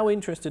how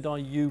interested are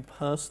you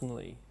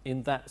personally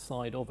in that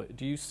side of it?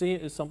 Do you see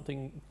it as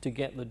something to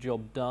get the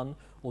job done,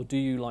 or do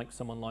you like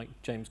someone like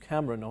James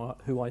Cameron,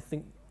 who I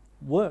think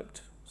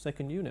worked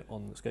second unit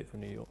on Escape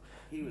from New York?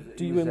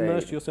 Do you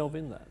immerse yourself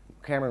in that?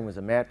 Cameron was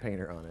a matte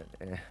painter on it.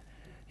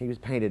 He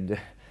painted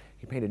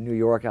New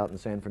York out in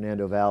San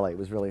Fernando Valley. It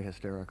was really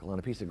hysterical on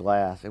a piece of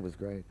glass. It was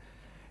great.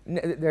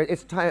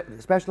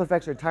 Special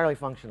effects are entirely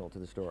functional to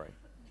the story.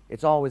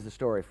 It's always the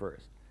story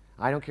first.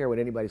 I don't care what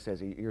anybody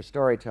says. You're a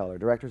storyteller.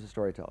 Director's a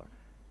storyteller.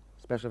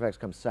 Special effects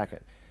come second.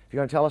 If you're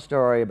going to tell a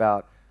story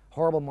about a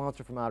horrible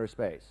monster from outer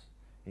space,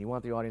 and you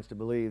want the audience to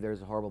believe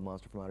there's a horrible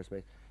monster from outer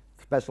space,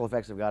 special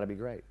effects have got to be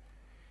great.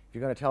 If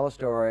you're going to tell a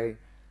story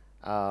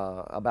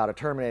about a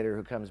Terminator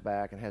who comes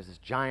back and has this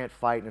giant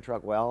fight in a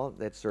truck, well,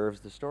 that serves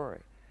the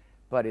story.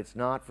 But it's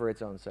not for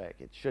its own sake.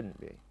 It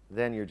shouldn't be.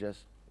 Then you're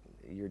just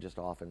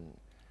off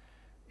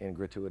in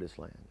gratuitous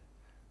land.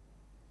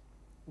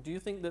 Do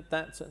you think that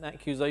that's an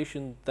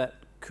accusation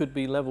that could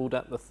be leveled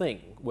at the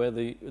thing, where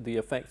the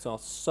effects are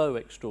so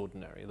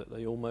extraordinary that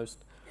they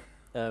almost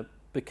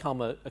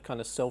become a kind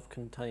of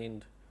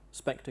self-contained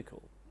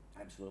spectacle?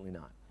 Absolutely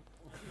not.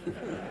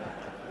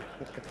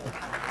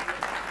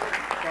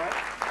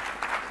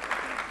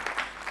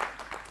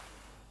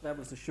 That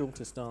was the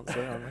shortest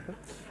answer, I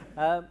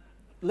reckon.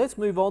 Let's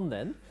move on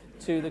then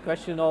to the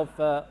question of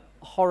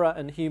horror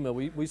and humour.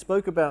 We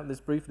spoke about this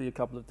briefly a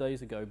couple of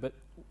days ago, but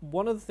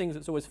one of the things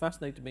that's always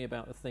fascinated me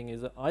about The Thing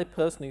is that I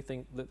personally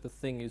think that The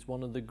Thing is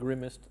one of the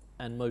grimmest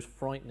and most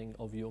frightening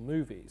of your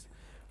movies.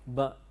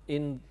 But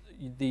in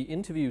the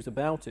interviews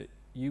about it,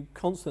 you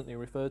constantly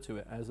refer to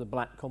it as a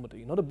black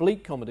comedy. Not a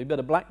bleak comedy, but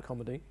a black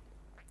comedy.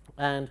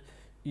 And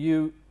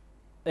you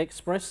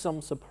express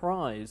some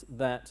surprise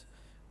that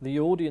the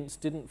audience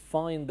didn't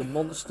find the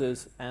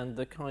monsters and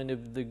the kind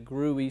of the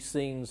gruey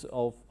scenes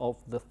of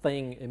the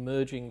thing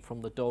emerging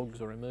from the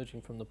dogs or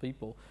emerging from the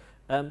people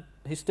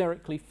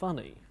hysterically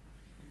funny.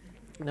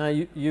 Now,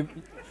 you've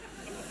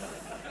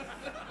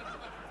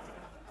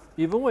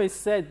always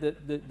said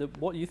that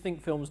what you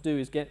think films do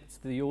is get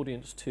the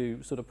audience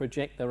to sort of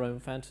project their own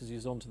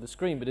fantasies onto the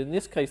screen, but in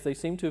this case they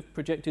seem to have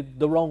projected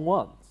the wrong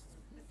ones.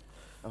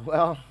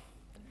 Well,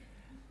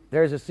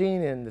 there's a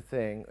scene in The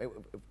Thing.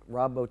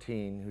 Rob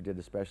Bottin, who did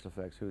the special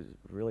effects, who's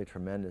a really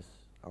tremendous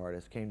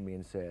artist, came to me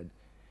and said,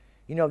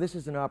 you know, this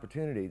is an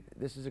opportunity.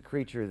 This is a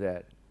creature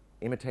that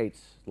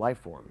imitates life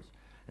forms,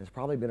 and it's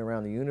probably been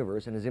around the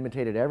universe and has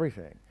imitated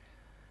everything.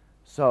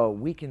 So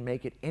we can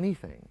make it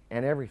anything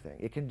and everything.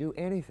 It can do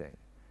anything.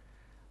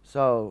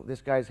 So this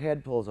guy's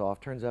head pulls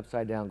off, turns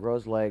upside down,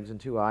 grows legs and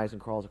 2 eyes,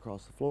 and crawls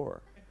across the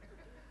floor.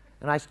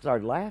 And I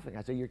started laughing.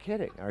 I said, "You're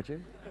kidding, aren't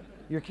you?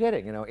 You're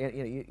kidding. You know,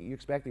 you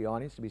expect the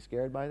audience to be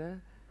scared by that?"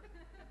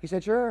 He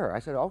said, "Sure." I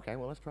said, "Okay,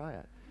 well, let's try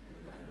it."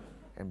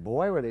 And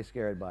boy, were they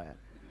scared by it.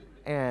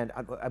 And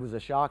it was a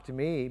shock to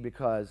me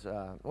because,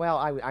 well,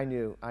 I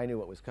knew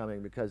what was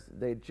coming because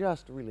they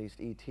just released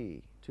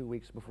E.T. 2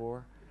 weeks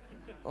before.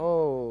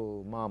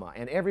 Oh, mama.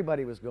 And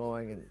everybody was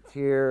going, and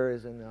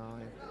tears, and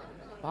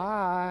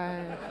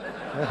bye.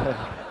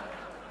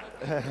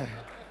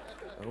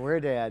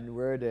 We're dead,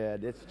 we're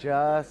dead. It's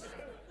just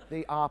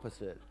the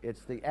opposite.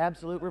 It's the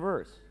absolute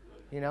reverse,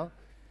 you know?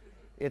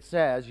 It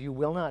says you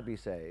will not be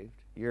saved.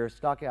 You're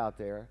stuck out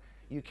there.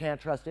 You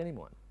can't trust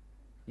anyone.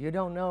 You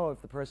don't know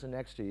if the person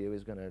next to you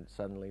is going to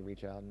suddenly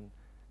reach out and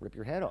rip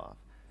your head off.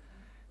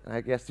 And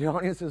I guess the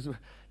audiences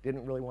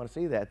didn't really want to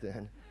see that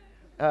then.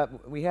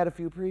 We had a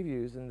few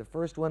previews, and the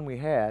first one we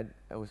had,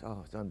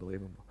 it's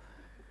unbelievable.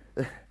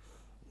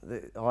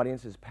 the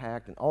audience is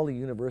packed, and all the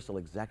Universal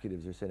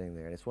executives are sitting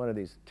there, and it's one of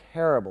these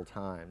terrible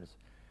times.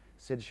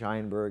 Sid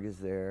Sheinberg is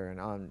there,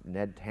 and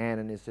Ned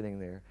Tannen is sitting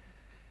there.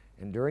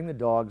 And during the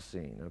dog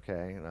scene,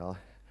 okay, well,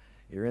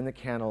 you're in the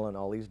kennel, and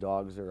all these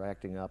dogs are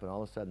acting up, and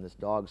all of a sudden this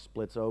dog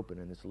splits open,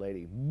 and this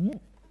lady,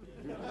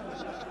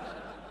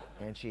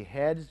 and she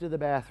heads to the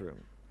bathroom.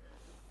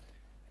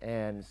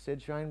 And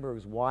Sid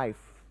Sheinberg's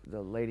wife,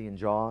 the lady in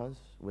Jaws,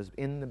 was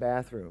in the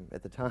bathroom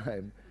at the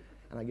time,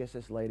 and I guess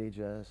this lady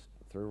just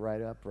threw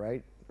right up,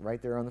 right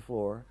there on the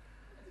floor,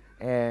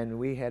 and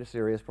we had a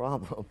serious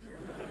problem.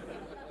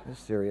 A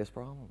serious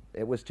problem.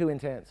 It was too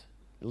intense,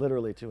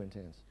 literally too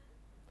intense.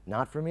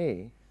 Not for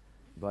me,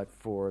 but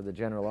for the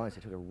general audience.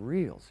 They took it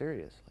real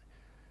seriously.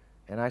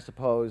 And I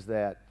suppose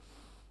that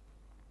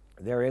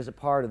there is a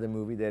part of the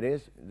movie that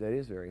is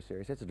very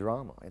serious. It's a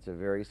drama. It's a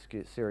very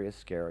serious,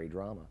 scary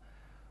drama.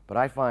 But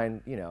I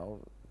find, you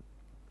know,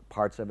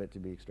 parts of it to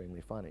be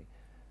extremely funny.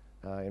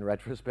 In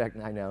retrospect,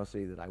 I now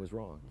see that I was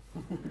wrong.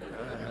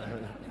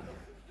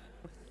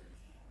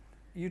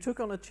 You took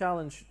on a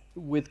challenge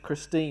with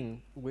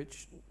Christine,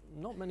 which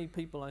not many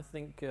people, I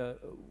think,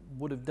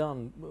 would have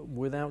done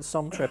without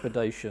some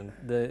trepidation.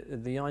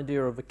 The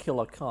idea of a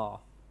killer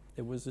car.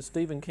 It was a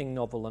Stephen King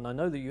novel, and I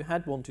know that you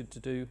had wanted to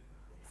do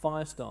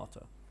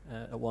Firestarter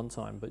at one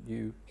time, but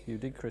you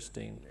did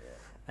Christine.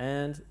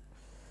 And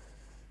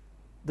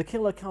the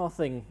killer car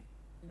thing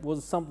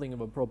was something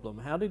of a problem.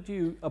 How did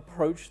you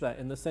approach that?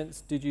 In the sense,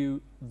 did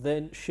you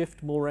then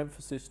shift more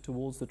emphasis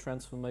towards the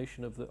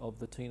transformation of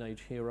the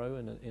teenage hero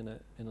in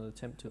an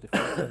attempt to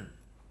defeat him?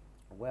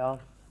 Well,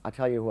 I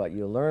tell you what,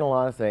 you learn a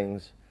lot of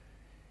things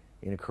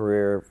in a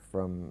career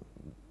from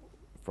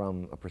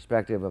a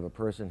perspective of a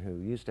person who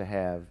used to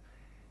have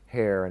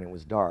hair and it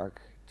was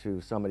dark to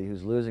somebody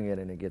who's losing it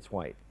and it gets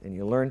white. And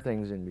you learn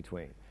things in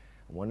between.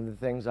 One of the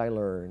things I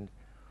learned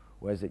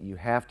was that you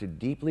have to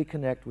deeply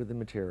connect with the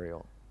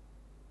material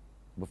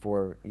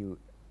before you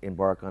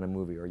embark on a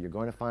movie, or you're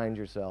going to find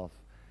yourself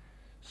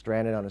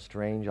stranded on a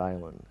strange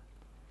island.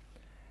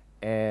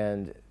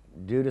 And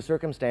due to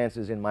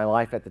circumstances in my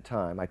life at the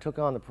time, I took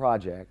on the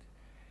project,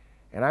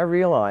 and I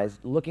realized,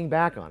 looking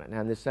back on it,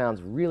 now this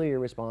sounds really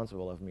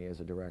irresponsible of me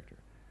as a director,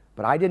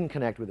 but I didn't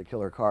connect with the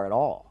killer car at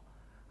all.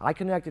 I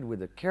connected with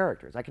the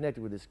characters. I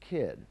connected with this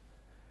kid,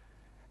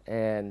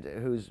 and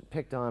who's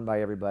picked on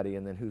by everybody,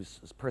 and then whose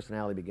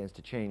personality begins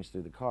to change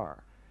through the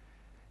car.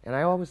 And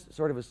I always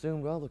sort of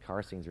assumed, well, the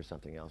car scenes are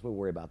something else. We'll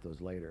worry about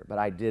those later. But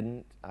I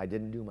didn't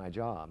do my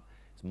job.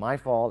 It's my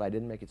fault. I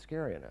didn't make it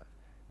scary enough.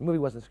 The movie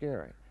wasn't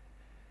scary.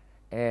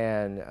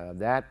 And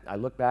that, I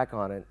look back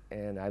on it,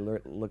 and I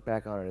look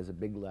back on it as a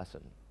big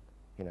lesson.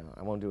 You know,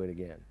 I won't do it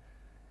again.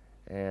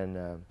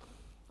 And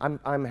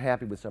I'm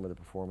happy with some of the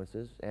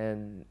performances,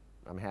 and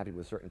I'm happy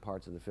with certain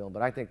parts of the film.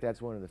 But I think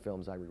that's one of the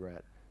films I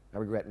regret. I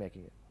regret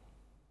making it.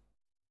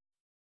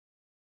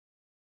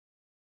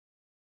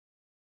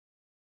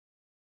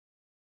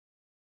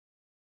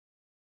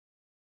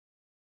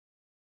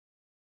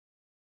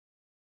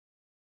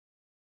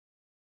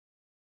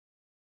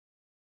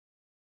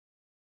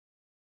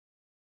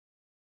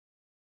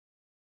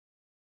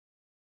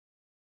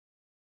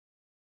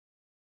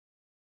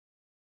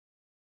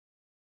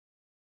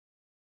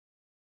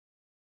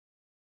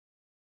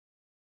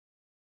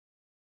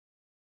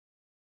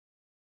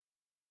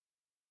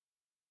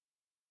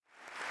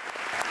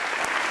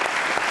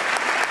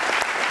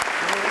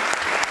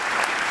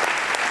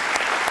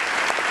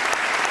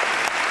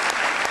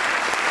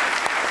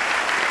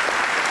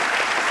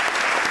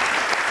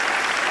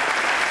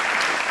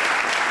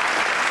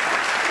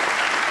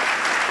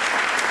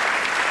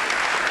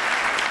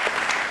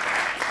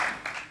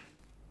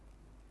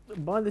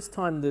 By this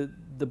time,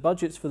 the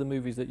budgets for the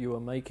movies that you were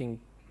making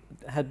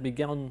had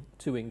begun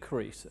to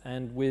increase,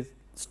 and with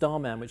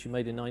Starman, which you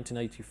made in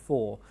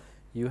 1984,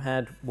 you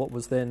had what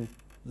was then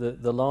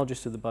the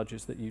largest of the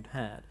budgets that you'd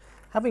had.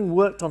 Having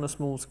worked on a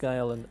small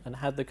scale and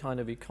had the kind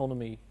of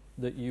economy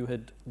that you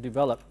had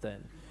developed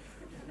then,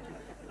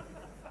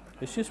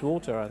 it's just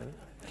water, I think.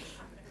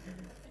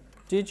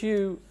 Did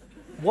you,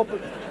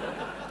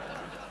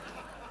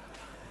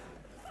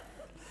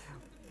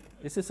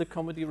 is this a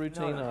comedy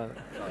routine? No.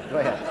 Go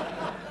ahead.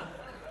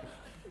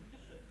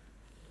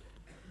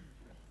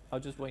 I'll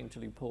just wait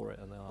until you pour it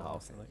and then I'll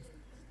ask something.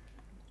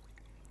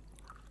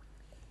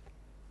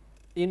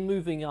 In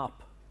moving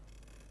up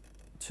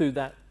to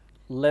that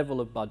level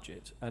of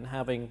budget and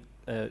having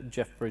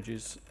Jeff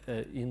Bridges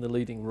in the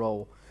leading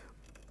role,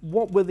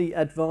 what were the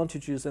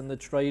advantages and the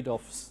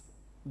trade-offs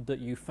that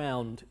you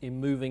found in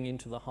moving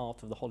into the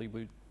heart of the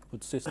Hollywood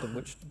system,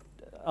 which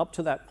up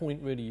to that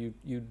point really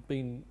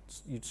you'd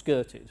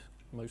skirted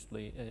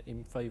mostly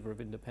in favor of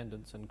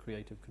independence and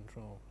creative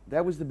control?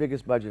 That was the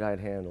biggest budget I'd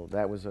handled.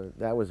 That was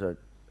a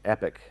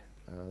epic.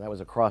 That was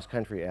a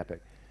cross-country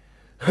epic.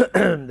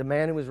 The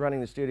man who was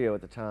running the studio at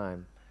the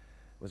time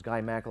was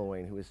Guy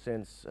McElwain, who has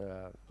since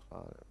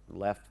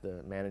left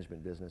the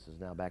management business, is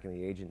now back in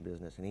the agent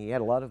business, and he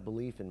had a lot of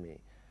belief in me.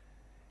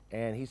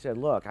 And he said,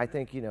 look, I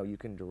think you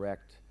can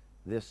direct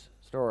this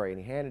story, and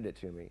he handed it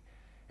to me.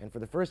 And for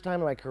the first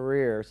time in my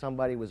career,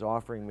 somebody was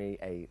offering me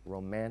a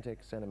romantic,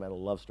 sentimental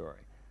love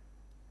story.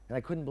 And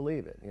I couldn't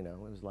believe it, you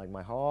know. It was like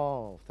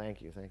oh, thank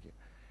you, thank you.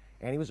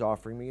 And he was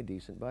offering me a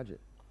decent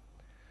budget.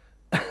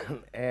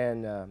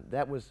 And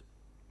that was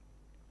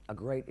a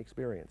great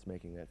experience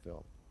making that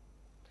film.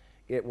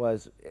 It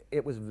was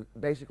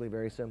basically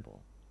very simple.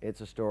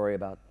 It's a story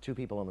about two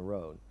people on the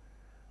road.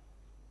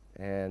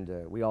 And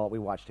we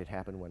watched it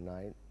happen one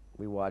night.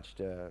 We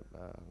watched a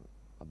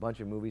bunch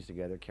of movies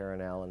together,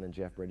 Karen Allen and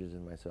Jeff Bridges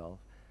and myself.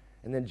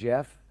 And then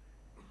Jeff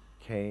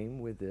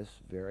came with this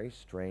very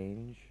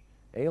strange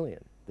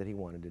alien that he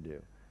wanted to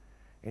do.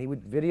 And he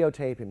would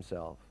videotape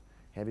himself,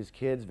 have his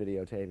kids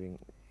videotaping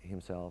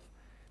himself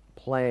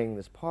playing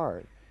this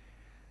part.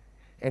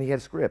 And he had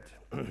a script.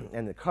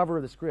 And the cover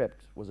of the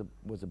script was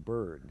a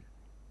bird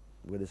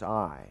with his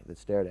eye that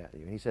stared at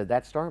you. And he said,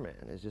 "That's Starman.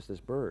 It's just this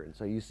bird." And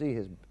so you see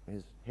his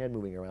head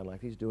moving around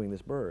like he's doing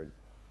this bird.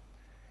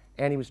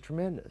 And he was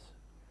tremendous.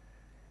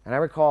 And I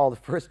recall the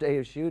first day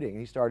of shooting,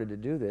 he started to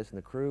do this, and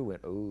the crew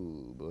went,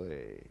 "Oh,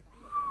 boy.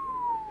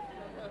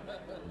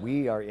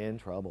 We are in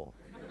trouble."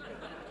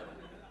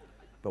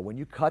 But when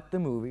you cut the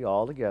movie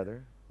all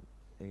together,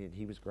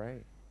 he was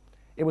great.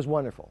 It was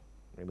wonderful.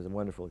 It was a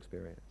wonderful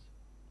experience.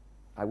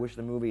 I wish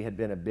the movie had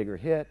been a bigger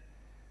hit.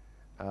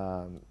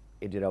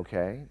 It did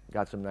okay,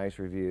 got some nice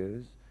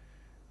reviews,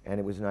 and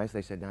it was nice.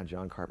 They said, "Now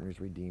John Carpenter's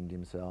redeemed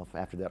himself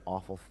after that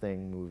awful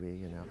Thing movie,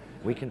 you know.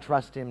 We can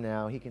trust him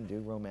now. He can do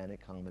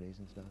romantic comedies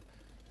and stuff."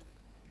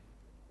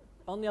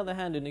 On the other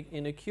hand,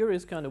 in a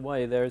curious kind of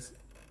way, there's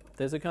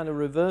a kind of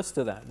reverse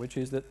to that, which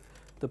is that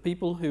the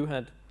people who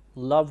had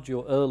loved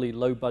your early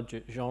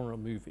low-budget genre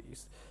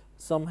movies,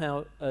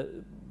 somehow,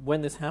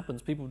 when this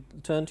happens, people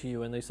turn to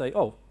you and they say,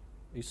 "Oh,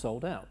 he's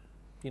sold out.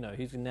 You know,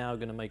 he's now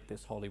going to make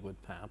this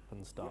Hollywood pap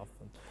and stuff."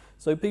 And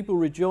so people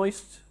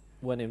rejoiced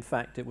when, in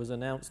fact, it was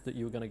announced that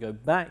you were going to go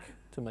back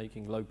to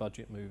making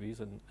low-budget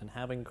movies and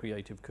having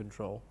creative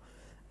control.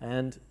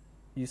 And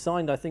you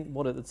signed, I think,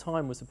 what at the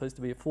time was supposed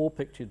to be a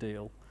 4-picture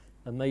deal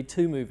and made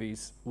 2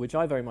 movies, which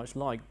I very much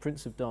liked,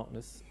 Prince of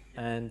Darkness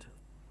and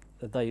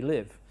They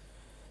Live.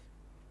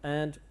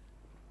 And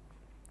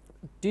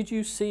did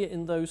you see it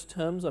in those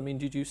terms? I mean,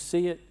 did you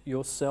see it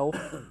yourself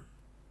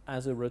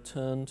as a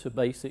return to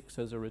basics,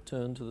 as a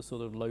return to the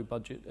sort of low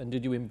budget, and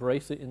did you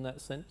embrace it in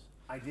that sense?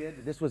 I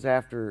did. This was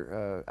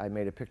after I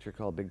made a picture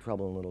called Big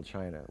Trouble in Little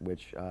China,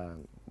 which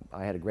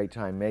I had a great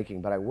time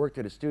making, but I worked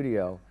at a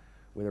studio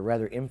with a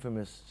rather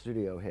infamous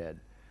studio head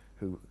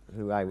who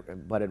I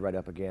butted right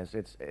up against.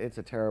 It's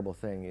a terrible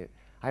thing.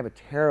 I have a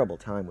terrible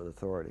time with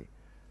authority.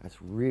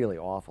 That's really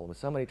awful. When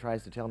somebody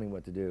tries to tell me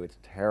what to do, it's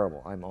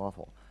terrible. I'm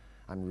awful.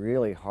 I'm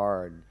really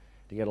hard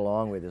to get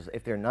along with.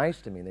 If they're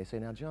nice to me and they say,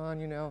 "Now, John,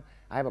 you know,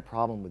 I have a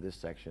problem with this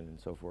section," and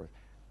so forth,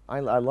 I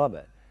love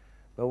it.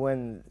 But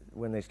when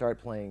they start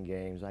playing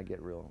games, I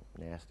get real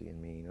nasty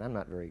and mean, and I'm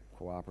not very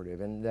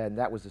cooperative. And then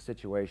that was the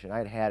situation.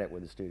 I'd had it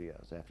with the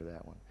studios after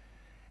that one.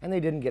 And they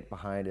didn't get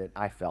behind it,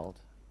 I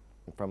felt,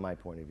 from my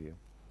point of view.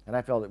 And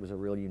I felt it was a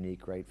real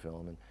unique, great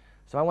film. And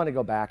so I wanted to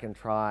go back and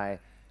try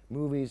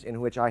movies in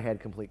which I had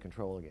complete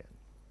control again.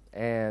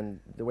 And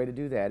the way to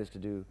do that is to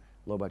do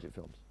low-budget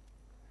films.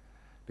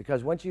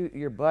 Because once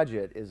your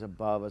budget is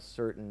above a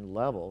certain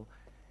level,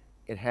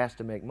 it has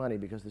to make money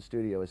because the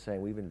studio is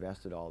saying, "We've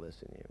invested all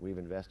this in you. We've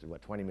invested,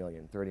 what, 20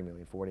 million, 30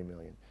 million, 40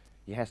 million.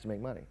 It has to make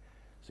money."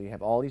 So you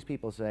have all these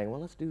people saying, "Well,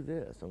 let's do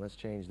this, and let's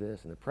change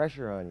this." And the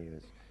pressure on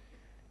you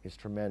is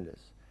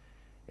tremendous.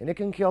 And it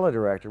can kill a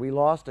director. We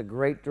lost a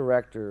great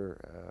director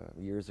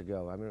years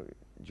ago. I mean,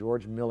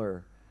 George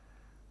Miller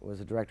was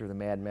the director of the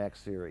Mad Max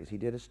series. He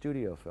did a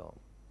studio film,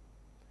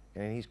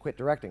 and he's quit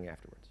directing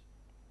afterwards.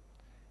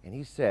 And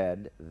he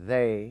said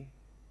they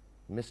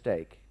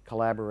mistake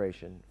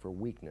collaboration for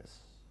weakness.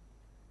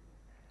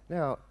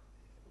 Now,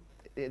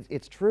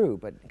 it's true,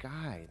 but the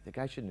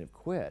guy shouldn't have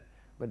quit.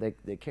 But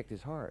they kicked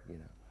his heart, you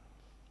know.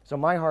 So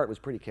my heart was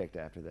pretty kicked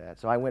after that.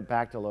 So I went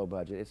back to low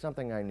budget. It's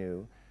something I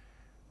knew.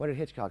 What did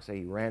Hitchcock say?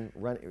 He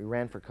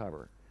ran for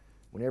cover.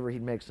 Whenever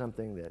he'd make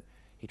something that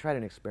he tried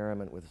an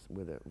experiment with I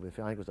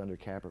think it was Under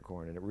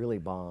Capricorn, and it really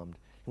bombed.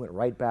 He went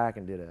right back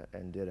and did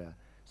a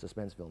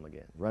suspense film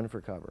again. Run for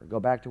cover. Go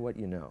back to what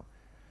you know.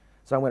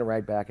 So I went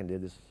right back and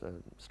did this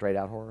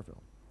straight-out horror film.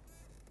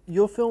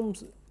 Your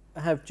films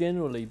have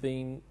generally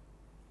been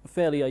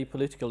fairly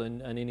apolitical,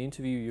 and in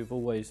interview you've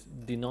always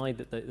denied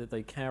that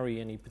they carry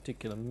any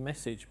particular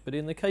message. But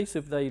in the case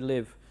of They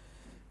Live,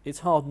 it's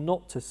hard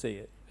not to see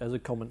it as a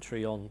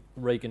commentary on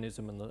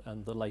Reaganism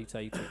and the late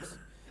 80s.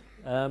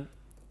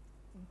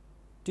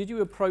 Did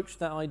you approach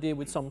that idea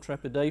with some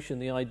trepidation,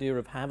 the idea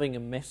of having a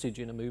message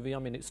in a movie? I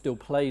mean, it still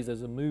plays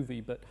as a movie,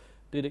 but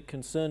did it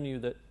concern you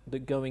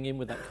that going in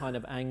with that kind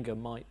of anger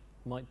might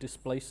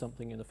displace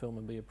something in the film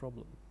and be a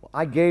problem? Well,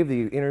 I gave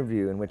the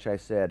interview in which I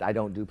said I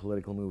don't do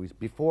political movies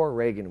before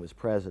Reagan was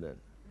president.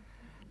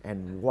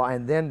 And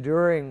then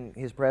during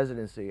his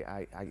presidency,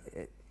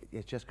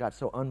 it just got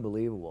so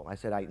unbelievable. I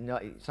said, no,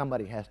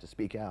 somebody has to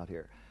speak out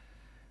here.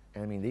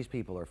 And I mean, these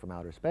people are from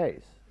outer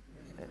space.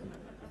 And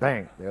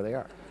bang, there they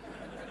are.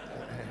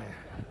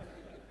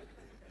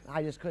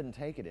 I just couldn't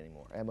take it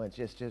anymore. I mean,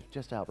 it's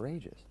just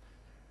outrageous.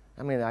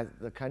 I mean,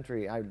 the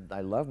country, I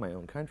love my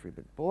own country,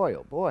 but boy,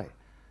 oh boy, it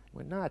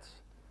went nuts.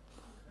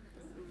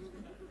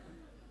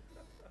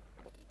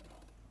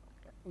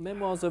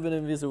 Memoirs of an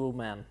Invisible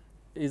Man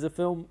is a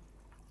film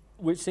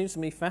which seems to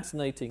me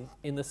fascinating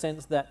in the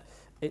sense that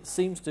it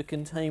seems to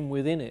contain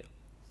within it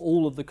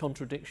all of the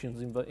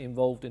contradictions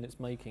involved in its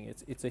making.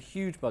 It's a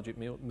huge budget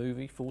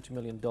movie, $40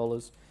 million.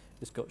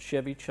 It's got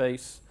Chevy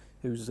Chase,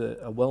 who's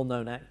a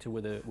well-known actor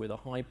with a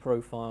high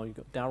profile. You've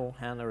got Daryl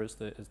Hannah as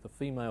the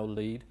female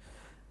lead.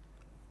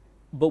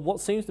 But what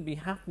seems to be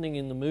happening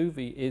in the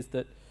movie is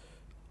that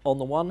on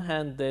the one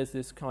hand there's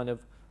this kind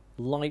of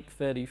light,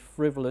 fairly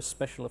frivolous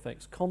special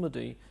effects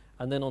comedy,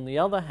 and then on the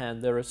other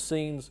hand there are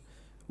scenes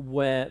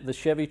where the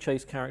Chevy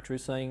Chase character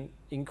is saying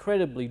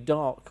incredibly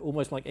dark,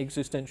 almost like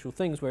existential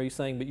things, where he's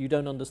saying, but you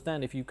don't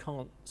understand, if you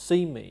can't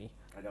see me,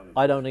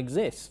 I don't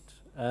exist.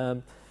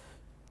 Can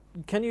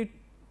you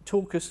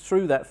talk us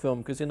through that film?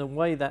 Because in a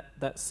way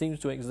that seems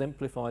to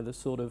exemplify the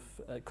sort of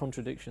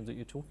contradictions that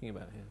you're talking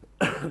about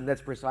here.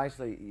 That's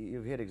precisely,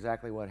 you've hit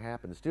exactly what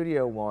happened. The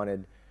studio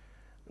wanted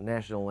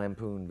National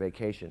Lampoon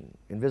Vacation,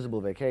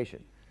 Invisible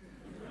Vacation.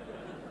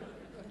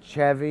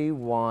 Chevy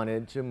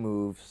wanted to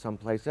move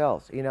someplace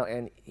else, you know,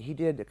 and he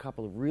did a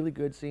couple of really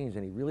good scenes,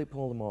 and he really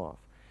pulled them off.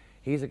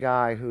 He's a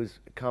guy who's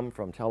come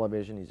from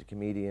television, he's a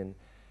comedian,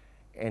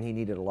 and he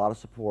needed a lot of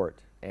support,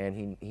 and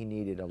he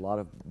needed a lot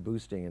of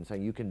boosting and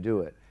saying, you can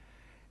do it.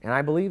 And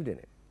I believed in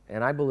it,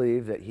 and I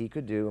believed that he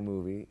could do a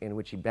movie in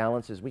which he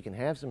balances, we can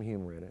have some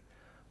humor in it,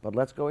 but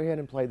let's go ahead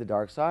and play the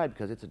dark side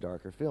because it's a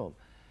darker film.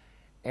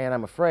 And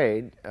I'm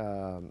afraid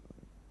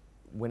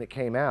when it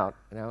came out,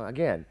 now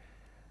again,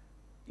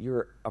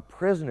 you're a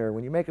prisoner,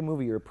 when you make a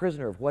movie, you're a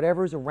prisoner of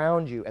whatever is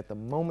around you at the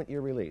moment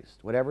you're released,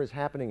 whatever is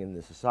happening in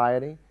the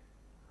society,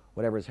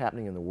 whatever is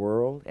happening in the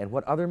world, and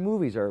what other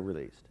movies are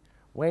released.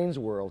 Wayne's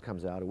World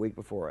comes out a week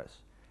before us,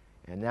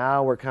 and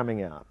now we're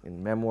coming out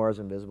in Memoirs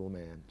of an Invisible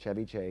Man,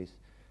 Chevy Chase.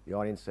 The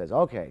audience says,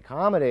 okay,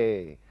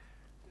 comedy,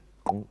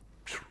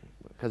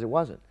 because it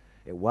wasn't.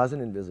 It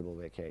wasn't Invisible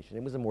Vacation.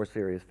 It was a more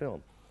serious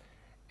film,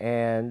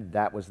 and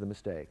that was the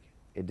mistake.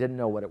 It didn't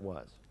know what it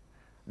was.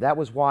 That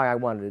was why I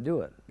wanted to do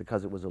it,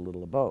 because it was a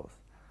little of both.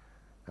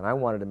 And I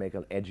wanted to make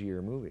an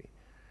edgier movie.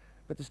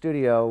 But the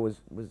studio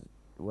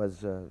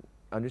was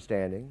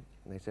understanding,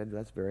 and they said,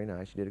 that's very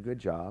nice, you did a good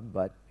job,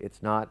 but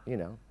it's not, you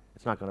know,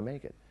 it's not going to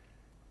make it.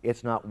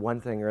 It's not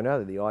one thing or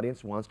another. The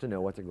audience wants to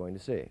know what they're going to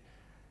see.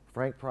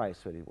 Frank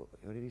Price,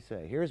 what did he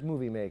say? Here's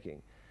movie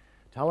making.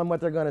 Tell them what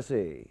they're going to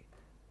see.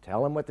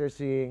 Tell them what they're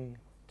seeing.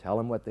 Tell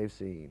them what they've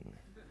seen.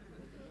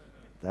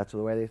 That's the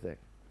way they think.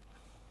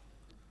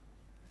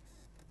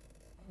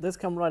 Let's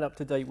come right up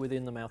to date with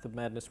In the Mouth of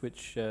Madness,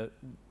 which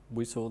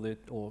we saw, the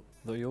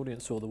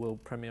audience saw the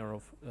world premiere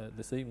of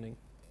this evening,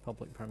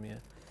 public premiere.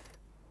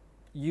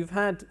 You've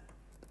had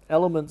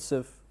elements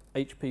of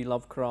H.P.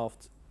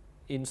 Lovecraft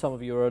in some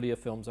of your earlier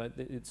films.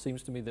 It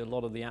seems to me that a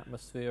lot of the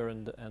atmosphere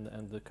and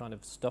the kind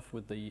of stuff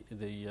with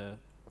the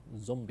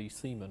zombie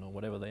seamen or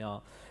whatever they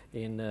are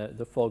in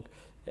The Fog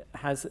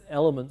has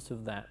elements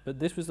of that, but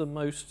this was the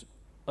most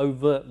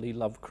overtly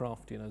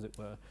Lovecraftian, as it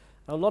were.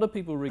 Now, a lot of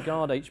people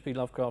regard H.P.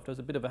 Lovecraft as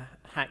a bit of a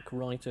hack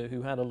writer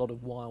who had a lot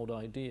of wild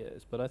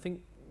ideas, but I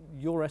think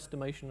your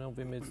estimation of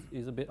him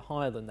is a bit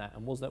higher than that.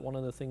 And was that one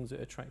of the things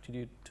that attracted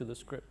you to the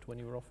script when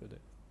you were offered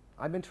it?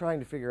 I've been trying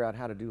to figure out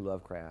how to do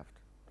Lovecraft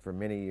for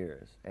many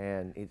years,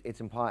 and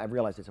I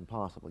realized it's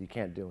impossible. You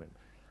can't do him.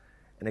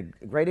 And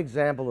a great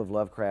example of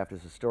Lovecraft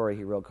is a story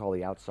he wrote called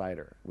The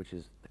Outsider, which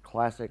is the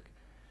classic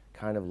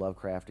kind of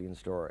Lovecraftian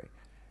story.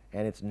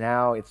 And it's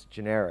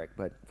generic,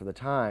 but for the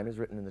time, it was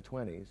written in the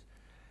 20s.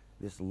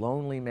 This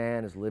lonely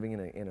man is living in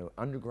an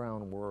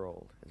underground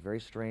world, a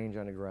very strange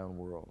underground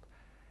world.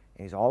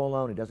 And he's all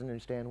alone. He doesn't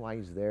understand why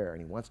he's there,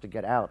 and he wants to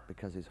get out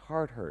because his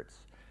heart hurts,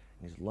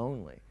 and he's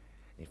lonely.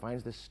 And he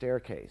finds this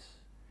staircase,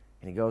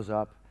 and he goes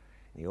up,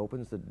 and he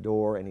opens the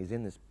door, and he's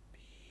in this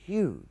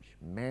huge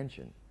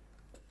mansion.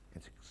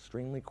 It's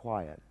extremely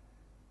quiet.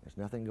 There's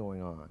nothing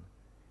going on.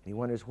 And he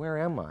wonders, where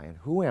am I, and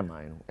who am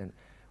I, and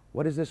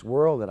what is this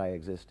world that I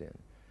exist in?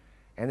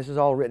 And this is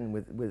all written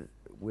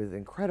with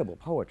incredible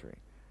poetry.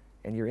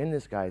 And you're in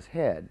this guy's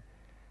head,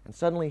 and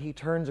suddenly he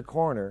turns a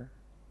corner,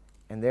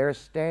 and there,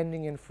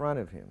 standing in front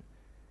of him,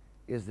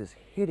 is this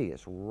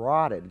hideous,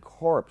 rotted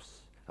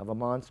corpse of a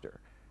monster.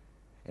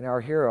 And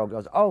our hero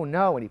goes, oh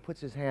no, and he puts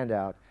his hand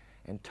out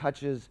and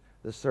touches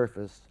the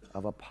surface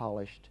of a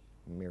polished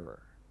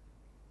mirror.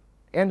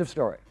 End of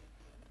story.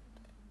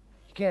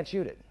 You can't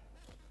shoot it.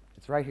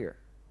 It's right here.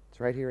 It's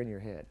right here in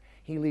your head.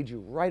 He leads you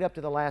right up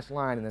to the last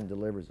line and then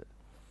delivers it.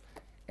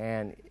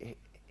 And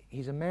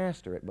he's a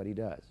master at what he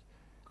does.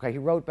 Okay, he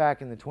wrote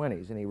back in the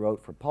 20s, and he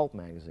wrote for pulp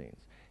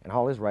magazines, and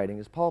all his writing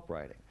is pulp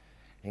writing.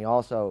 And he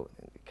also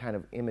kind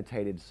of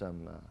imitated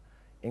some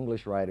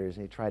English writers,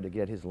 and he tried to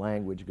get his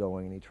language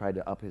going, and he tried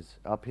to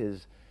up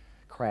his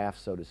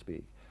craft, so to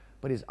speak.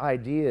 But his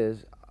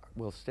ideas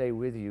will stay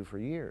with you for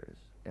years.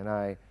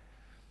 And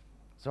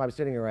So I was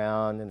sitting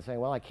around and saying,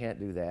 well, I can't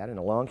do that. And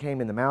along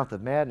came In the Mouth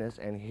of Madness,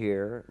 and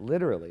here,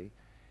 literally,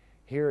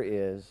 here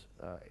is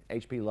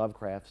H.P.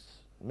 Lovecraft's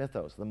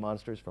mythos, the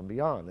monsters from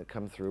beyond that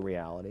come through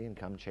reality and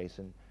come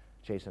chasing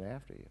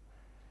after you.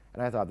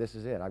 And I thought, this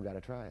is it. I've got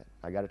to try it.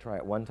 I've got to try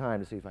it one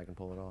time to see if I can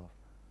pull it off.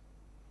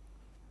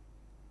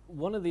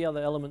 One of the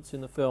other elements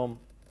in the film,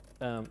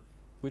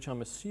 which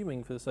I'm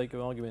assuming for the sake of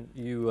argument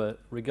you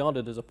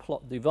regarded as a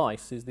plot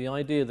device, is the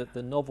idea that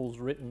the novels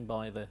written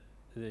by the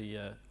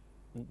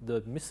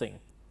missing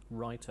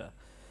writer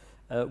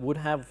would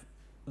have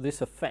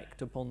this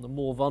effect upon the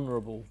more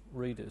vulnerable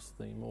readers,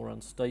 the more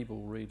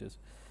unstable readers.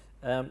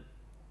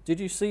 Did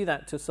you see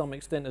that to some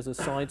extent as a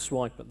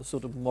sideswipe at the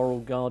sort of moral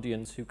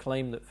guardians who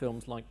claim that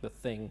films like The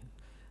Thing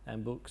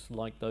and books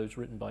like those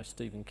written by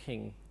Stephen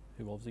King,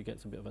 who obviously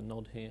gets a bit of a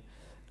nod here,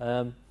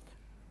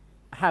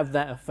 have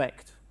that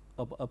effect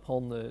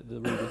upon the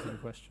readers in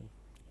question?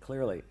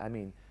 Clearly. I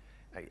mean,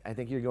 I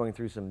think you're going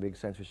through some big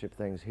censorship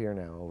things here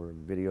now over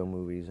video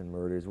movies and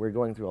murders. We're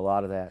going through a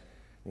lot of that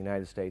in the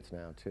United States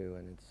now, too.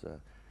 And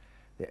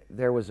it's,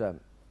 there was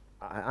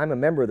I'm a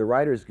member of the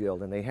Writers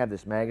Guild, and they had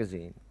this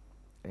magazine.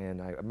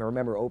 And I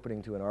remember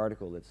opening to an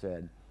article that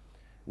said,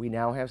 we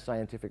now have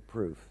scientific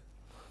proof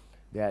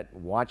that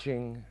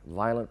watching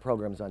violent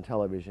programs on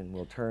television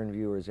will turn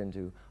viewers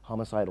into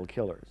homicidal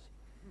killers.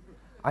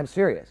 I'm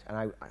serious.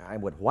 And I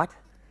went, what?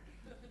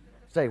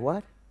 Say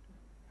what?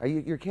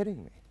 You're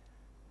kidding me.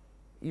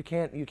 You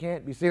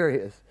can't be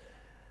serious.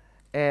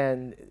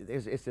 And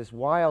it's this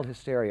wild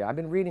hysteria. I've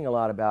been reading a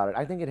lot about it.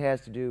 I think it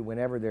has to do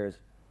whenever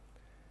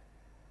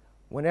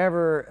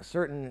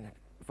certain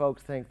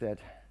folks think that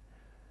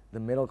the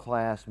middle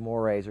class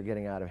mores are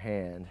getting out of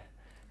hand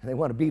and they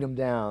want to beat them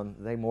down,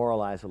 they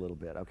moralize a little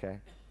bit, okay?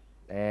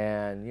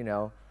 And, you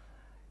know,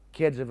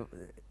 kids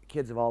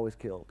have always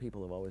killed.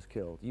 People have always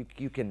killed.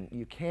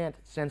 You can't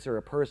censor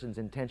a person's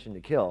intention to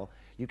kill.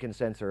 You can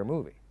censor a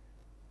movie.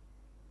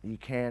 You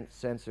can't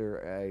censor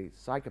a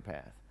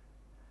psychopath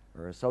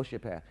or a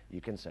sociopath.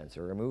 You can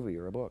censor a movie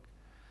or a book.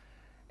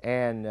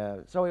 And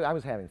so I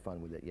was having fun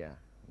with it, yeah.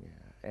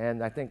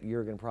 And I think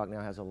Jürgen Prock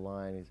now has a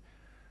line, is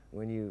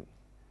when you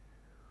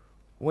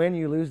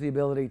lose the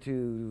ability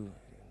to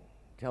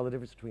tell the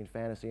difference between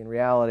fantasy and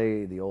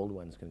reality, the old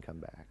ones can come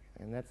back.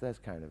 And that's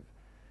kind of,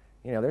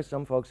 you know, there's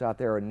some folks out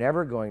there who are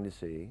never going to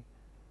see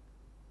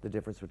the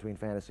difference between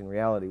fantasy and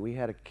reality. We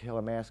had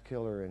a mass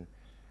killer in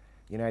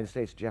the United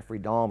States, Jeffrey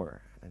Dahmer,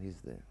 and he's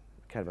the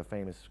kind of a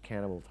famous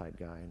cannibal type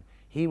guy. And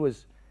he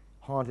was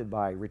haunted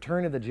by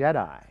Return of the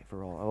Jedi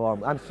for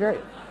all. I'm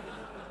serious.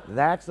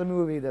 That's the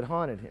movie that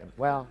haunted him.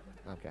 Well,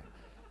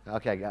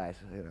 okay, guys,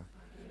 you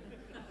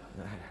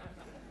know.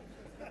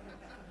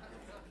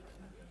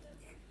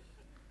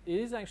 It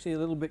is actually a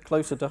little bit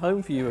closer to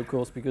home for you, of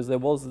course, because there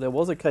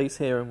was a case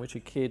here in which a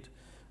kid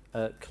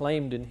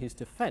claimed in his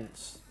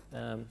defence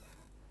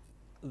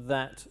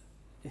that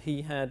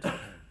he had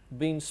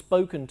been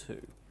spoken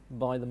to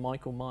by the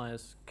Michael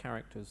Myers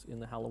characters in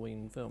the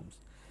Halloween films.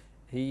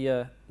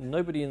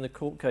 Nobody in the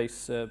court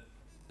case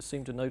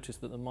seemed to notice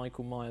that the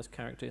Michael Myers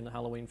character in the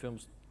Halloween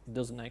films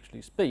doesn't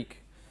actually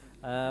speak.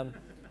 It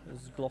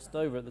was glossed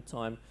over at the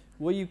time.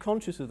 Were you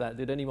conscious of that?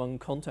 Did anyone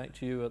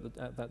contact you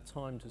at that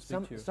time to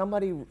speak to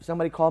you?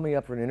 Somebody called me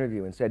up for an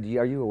interview and said,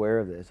 are you aware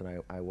of this?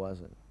 And I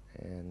wasn't.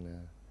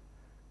 And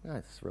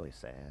it's really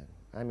sad.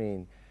 I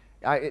mean,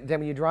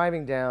 you're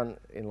driving down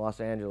in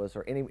Los Angeles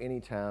or any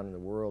town in the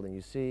world, and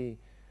you see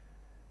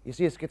a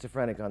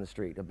schizophrenic on the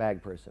street, a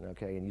bag person,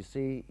 okay, and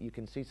you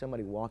can see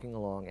somebody walking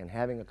along and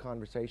having a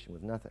conversation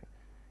with nothing.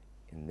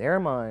 In their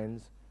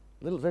minds,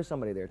 there's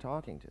somebody there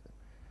talking to them.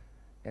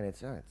 And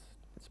it's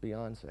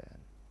beyond sad.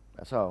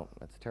 So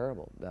that's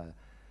terrible.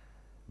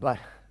 But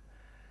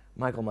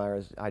Michael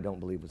Myers, I don't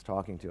believe, was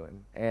talking to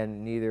him.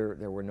 And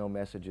there were no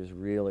messages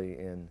really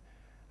in,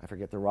 I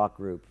forget the rock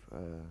group.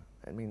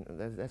 I mean,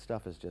 that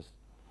stuff is just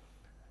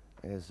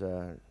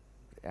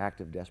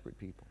act of desperate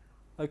people.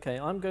 Okay,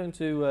 I'm going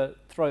to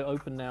throw it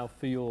open now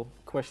for your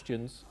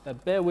questions.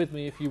 Bear with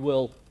me, if you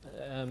will.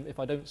 If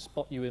I don't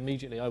spot you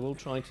immediately, I will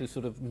try to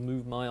sort of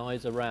move my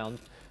eyes around.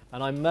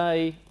 And I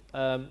may,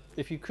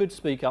 if you could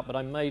speak up, but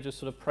I may just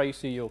sort of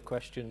pray-see your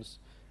questions,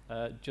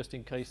 just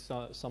in case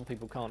some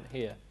people can't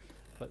hear.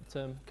 But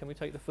can we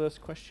take the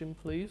first question,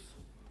 please?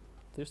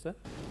 This there.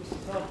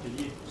 Mr.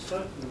 Carpenter, you've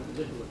spoken a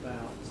little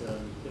about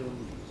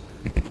films.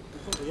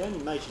 The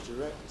only major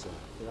director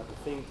that I can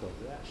think of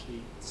that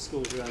actually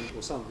scores your own,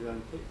 or some of your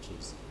own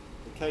pictures.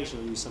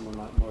 Occasionally use someone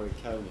like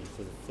Morricone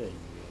for The Thing.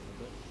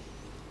 But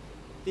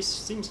this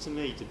seems to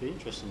me to be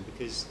interesting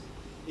because,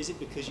 is it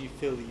because you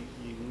feel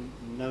you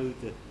know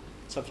the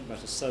subject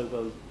matter so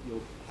well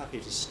you're happy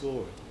to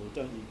score it, or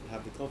don't you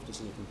have the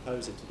confidence in the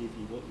composer to give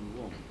you what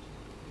you want?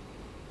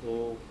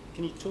 Or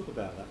can you talk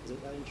about that?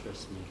 Because that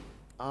interests me.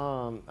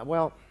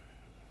 Well,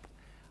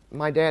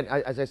 my dad,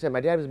 as I said, my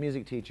dad was a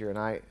music teacher, and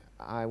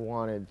I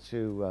wanted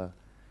to,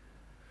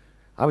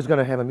 I was going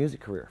to have a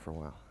music career for a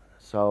while.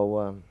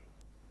 So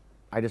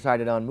I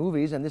decided on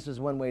movies, and this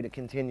is one way to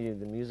continue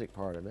the music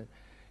part of it.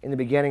 In the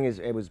beginning,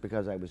 it was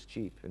because I was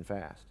cheap and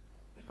fast.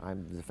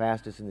 I'm the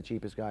fastest and the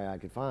cheapest guy I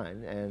could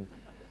find, and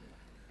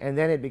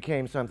then it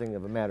became something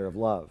of a matter of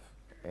love,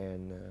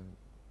 and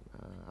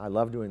I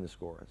love doing the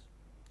scores,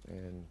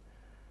 and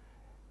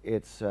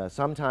it's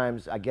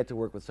sometimes I get to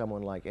work with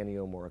someone like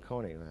Ennio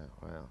Morricone.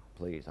 Well,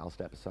 please, I'll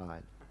step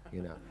aside,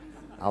 you know,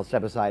 I'll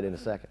step aside in a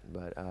second,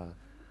 but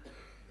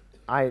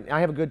I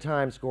have a good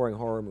time scoring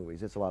horror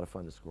movies. It's a lot of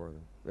fun to score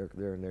them.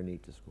 They're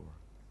neat to score.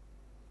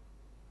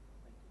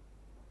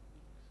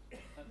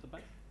 At the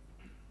back.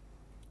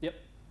 Yep.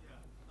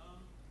 Yeah.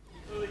 You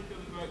clearly feel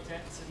a great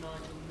debt to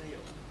Nigel Neal.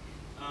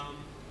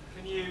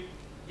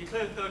 You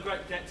clearly feel a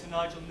great debt to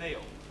Nigel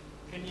Neal.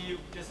 Can you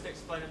just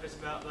explain a bit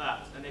about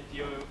that, and if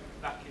you're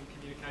back in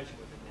communication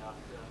with him now?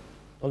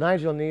 Well,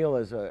 Nigel Neal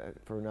is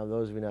for now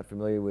those of you not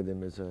familiar with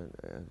him,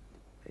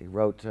 he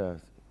wrote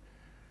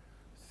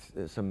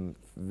some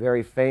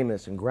very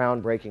famous and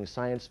groundbreaking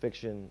science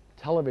fiction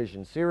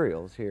television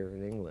serials here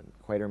in England.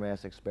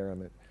 Quatermass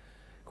Experiment,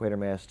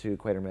 Quatermass 2,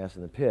 Quatermass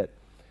in the Pit.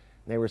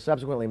 And they were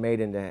subsequently made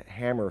into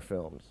Hammer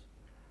films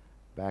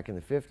back in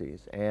the 50s.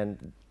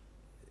 And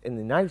in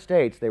the United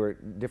States, they were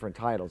different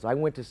titles. I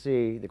went to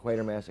see the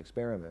Quatermass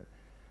Experiment,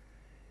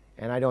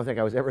 and I don't think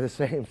I was ever the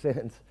same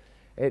since.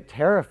 It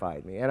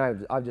terrified me,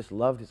 and I've just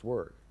loved his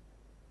work.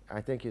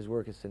 I think his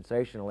work is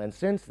sensational. And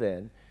since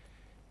then,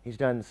 he's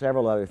done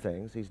several other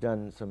things. He's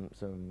done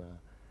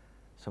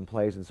some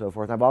plays and so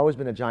forth. I've always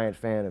been a giant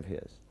fan of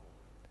his,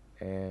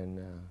 and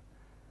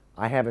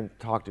I haven't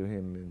talked to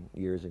him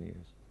in years and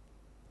years.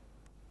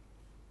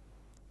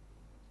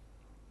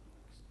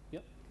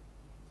 Yep.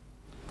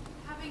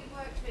 Having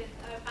worked with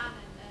Bannon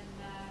and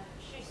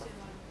Shusett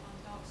on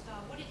Dark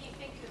Star, what did you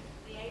think of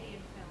the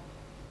Alien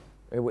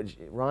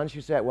film? Ron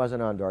Shusett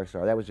wasn't on Dark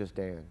Star. That was just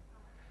Dan.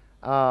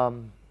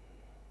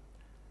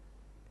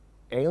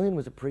 Alien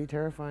was a pretty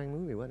terrifying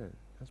movie, wasn't it?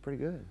 That's pretty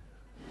good.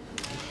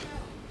 The third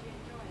film, did you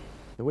enjoy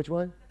it? The which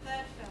one? The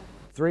third film.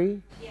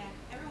 3? Yeah,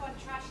 everyone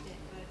trashed it,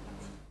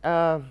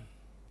 but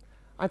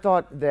I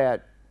thought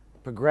that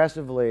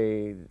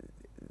progressively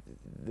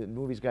the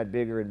movies got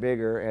bigger and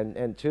bigger,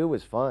 and 2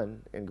 was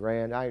fun and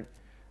grand. It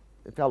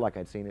felt like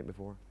I'd seen it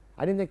before.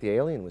 I didn't think the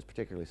alien was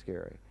particularly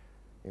scary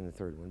in the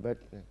third one, but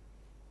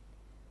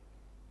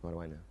what do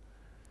I know?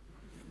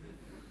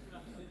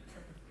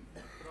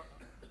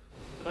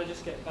 Could I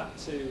just get back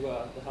to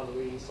the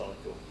Halloween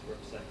cycle for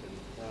a second,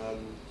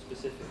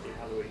 specifically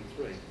Halloween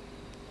 3?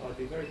 I'd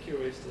be very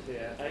curious to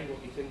hear A,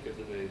 what you think of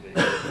the movie,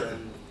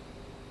 and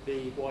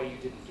B, why you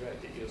didn't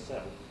direct it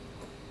yourself,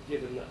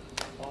 given that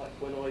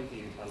when I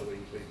viewed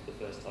Halloween 3 for the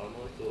first time,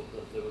 I thought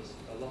that there was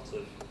a lot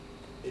of,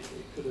 it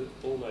could have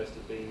almost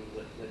have been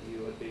that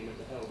you had been at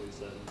the hell with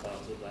certain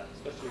parts of that,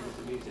 especially with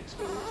the music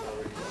score, which I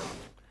really liked.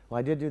 Well,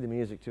 I did do the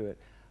music to it.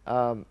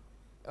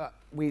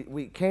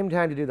 We came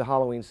time to do the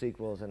Halloween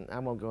sequels, and I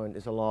won't go into,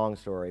 it's a long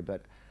story,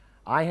 but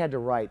I had to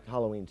write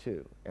Halloween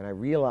 2, and I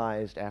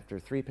realized after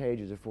 3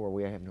 pages or 4,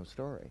 we have no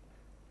story.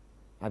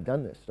 I've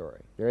done this story.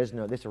 There is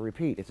no, this is a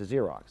repeat, it's a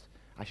Xerox.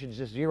 I should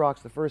just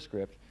Xerox the first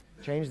script,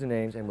 change the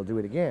names, and we'll do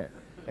it again.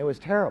 It was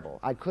terrible.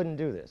 I couldn't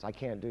do this. I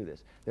can't do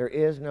this. There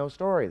is no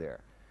story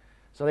there.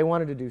 So they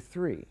wanted to do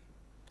 3.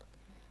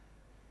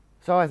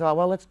 So I thought,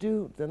 well, let's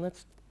do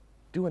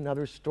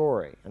another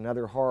story,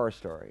 another horror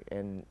story.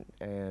 And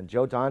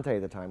Joe Dante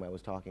at the time, I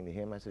was talking to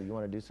him. I said, you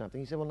want to do something?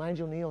 He said, well,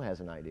 Nigel Neal has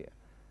an idea.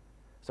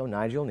 So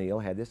Nigel Neal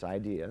had this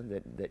idea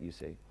that you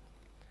see.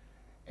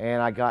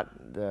 And I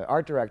got the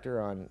art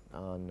director on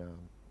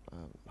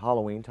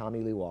Halloween,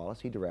 Tommy Lee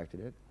Wallace. He directed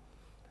it.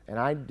 And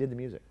I did the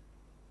music.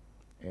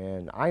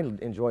 And I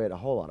enjoy it a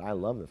whole lot. I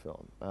love the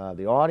film.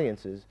 The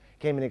audiences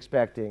came in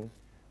expecting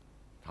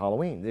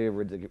Halloween. They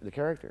were the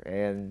character.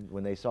 And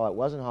when they saw it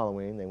wasn't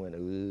Halloween, they went,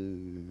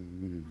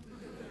 ooh,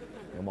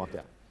 and walked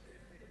out.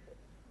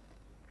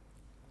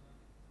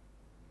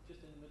 Just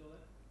in the middle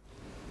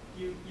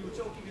there. You were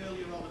talking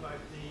earlier on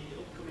about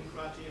the upcoming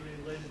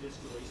Criterion Laserdisc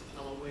release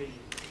of Halloween.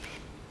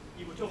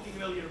 You were talking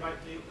earlier about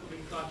the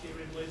upcoming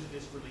Criterion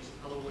Laserdisc release of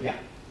Halloween. Yeah.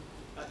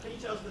 Can you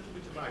tell us a little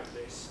bit about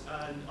this?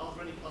 And are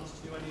there any plans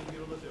to do any of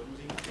your other films,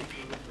 in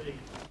particular with Big?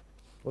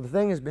 Well, the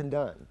thing has been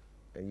done.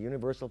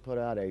 Universal put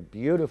out a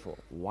beautiful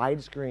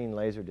widescreen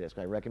Laserdisc.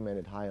 I recommend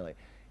it highly.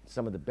 It's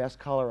some of the best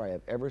color I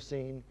have ever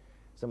seen,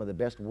 some of the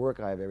best work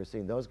I have ever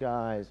seen. Those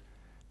guys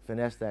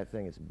finesse that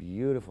thing. It's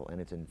beautiful,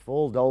 and it's in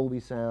full Dolby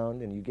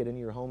sound, and you get into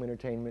your home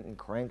entertainment and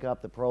crank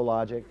up the Pro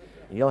Logic,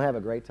 and you'll have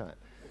a great time.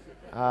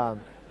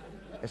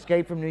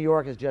 Escape from New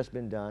York has just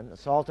been done.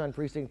 Assault on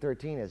Precinct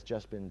 13 has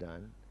just been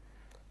done.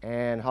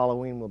 And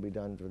Halloween will be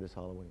done for this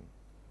Halloween.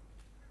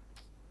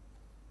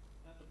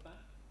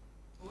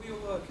 All your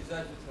work is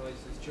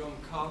advertised as John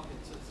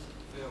Carpenter's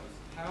films.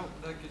 How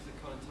that gives the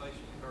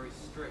connotation very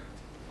strict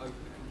over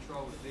the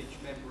control of each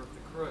member of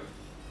the crew.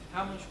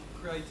 How much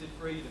creative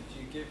freedom do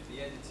you give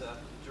the editor,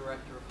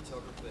 director of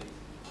photography,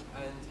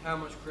 and how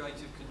much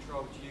creative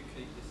control do you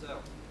keep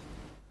yourself?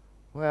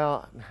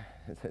 Well,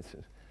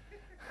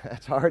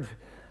 that's hard.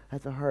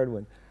 That's a hard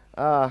one.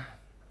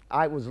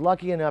 I was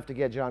lucky enough to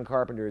get John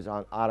Carpenter's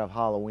out of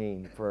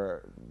Halloween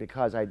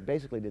because I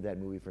basically did that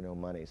movie for no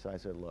money. So I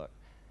said, look,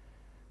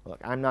 look,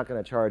 I'm not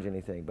going to charge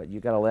anything, but you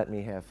got to let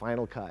me have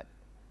final cut,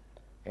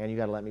 and you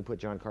got to let me put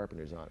John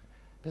Carpenter's on it,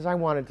 because I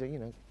wanted to, you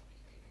know,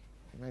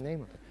 get my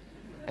name up.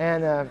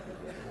 And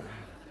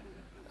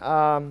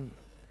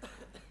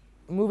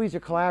movies are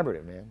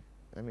collaborative, man.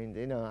 I mean,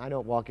 you know, I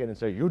don't walk in and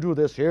say, you do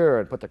this here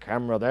and put the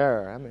camera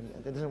there. I mean,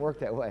 it doesn't work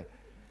that way.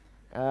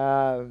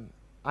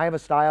 I have a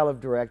style of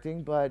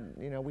directing, but,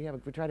 you know, we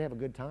try to have a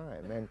good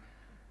time. And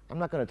I'm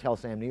not going to tell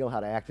Sam Neill how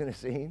to act in a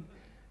scene,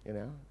 you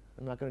know.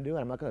 I'm not going to do it.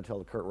 I'm not going to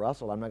tell Kurt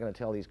Russell. I'm not going to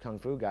tell these kung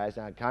fu guys,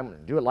 come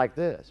do it like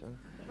this.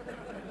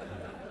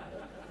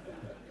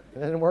 It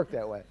doesn't work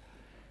that way.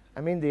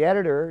 I mean, the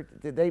editor,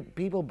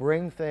 people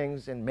bring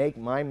things and make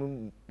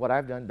what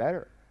I've done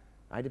better.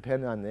 I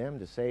depend on them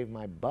to save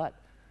my butt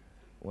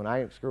when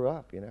I screw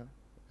up, you know.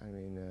 I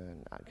mean,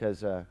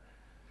 because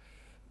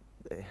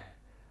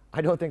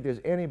I don't think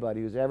there's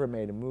anybody who's ever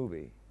made a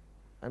movie.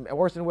 I mean,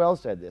 Orson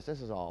Welles said this.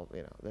 This is all,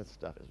 you know, this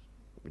stuff is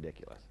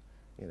ridiculous.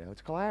 You know,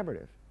 it's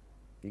collaborative.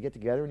 You get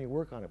together and you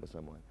work on it with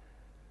someone.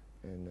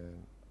 And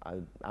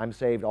I'm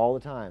saved all the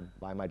time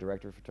by my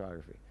director of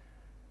photography.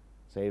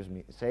 Saves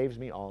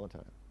me all the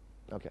time.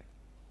 Okay.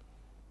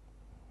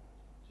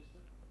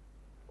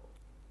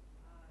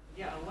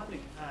 Yeah, I'm wondering,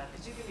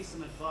 could you give me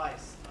some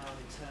advice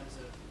in terms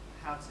of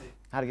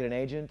how to get an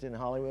agent in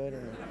Hollywood?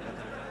 And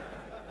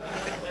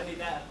Let me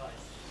that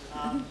advice.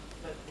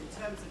 But in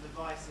terms of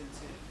advice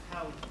into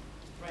how to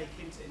break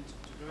into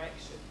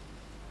direction,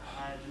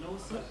 and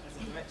also as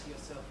a director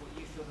yourself, what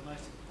you feel the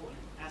most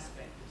important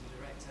aspect that a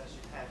director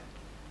should have,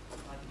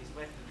 like in his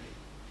weaponry.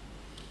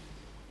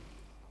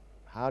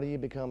 How do you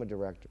become a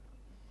director?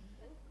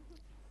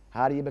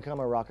 How do you become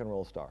a rock and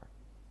roll star?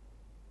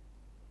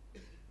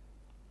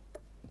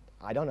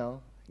 I don't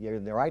know. You're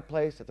in the right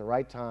place at the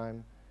right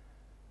time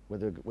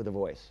with a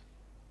voice.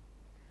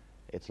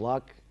 It's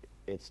luck,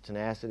 it's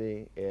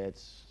tenacity,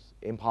 it's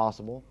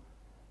impossible,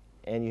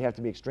 and you have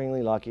to be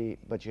extremely lucky,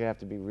 but you have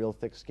to be real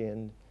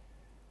thick-skinned,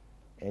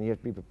 and you have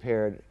to be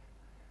prepared.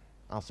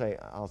 I'll say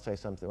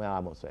something. Well, I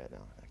won't say it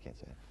now. I can't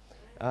say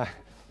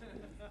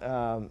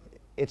it.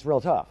 It's real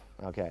tough,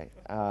 okay?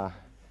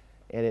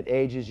 And it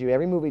ages you.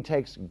 Every movie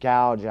takes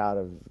gouge out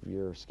of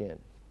your skin,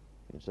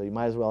 so you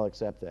might as well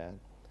accept that.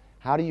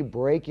 How do you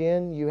break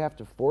in? You have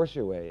to force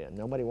your way in.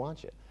 Nobody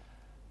wants you.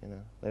 You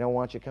know, they don't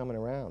want you coming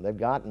around. They've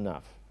got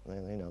enough. You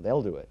know,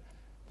 they'll do it.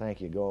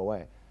 Thank you. Go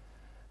away.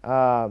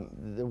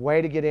 The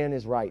way to get in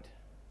is write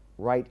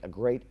a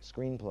great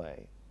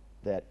screenplay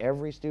that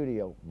every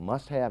studio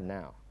must have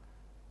now.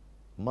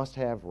 Must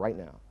have right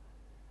now.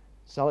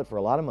 Sell it for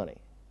a lot of money.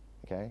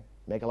 Okay,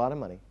 make a lot of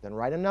money. Then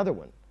write another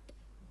one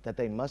that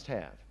they must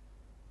have,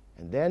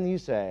 and then you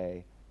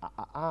say,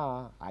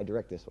 I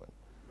direct this one.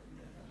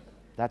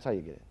 That's how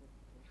you get it.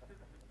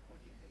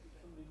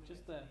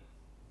 Just there.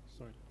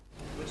 Sorry.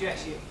 Would you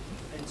actually,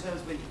 in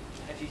terms of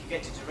if you could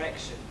get to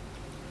direction,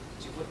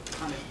 what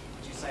kind of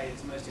would you say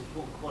is the most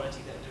important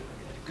quality that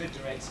a good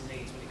director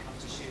needs when it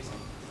comes to shooting?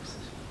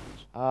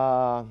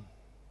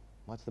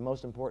 What's the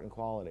most important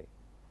quality?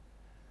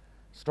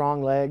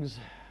 Strong legs,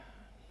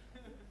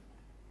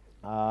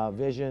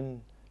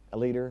 vision, a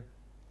leader,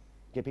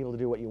 get people to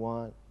do what you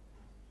want,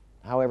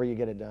 however you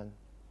get it done.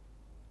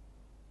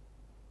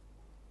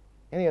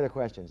 Any other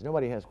questions?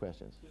 Nobody has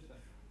questions.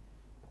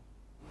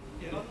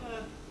 Yeah, on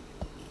the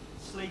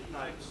sleep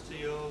notes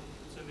to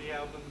the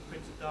album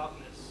Prince of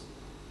Darkness,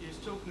 you was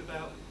talking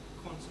about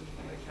quantum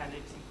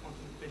mechanics and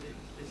quantum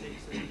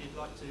physics, and you'd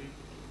like to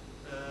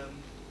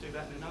do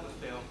that in another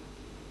film.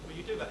 Will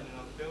you do that in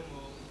another film,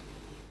 or?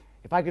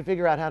 If I could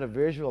figure out how to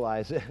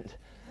visualize it,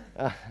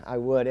 I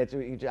would.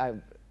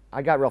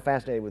 I got real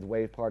fascinated with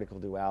wave-particle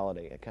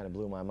duality. It kind of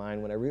blew my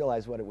mind when I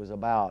realized what it was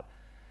about.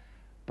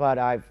 But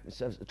I've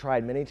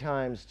tried many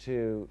times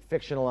to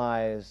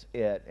fictionalize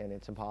it, and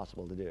it's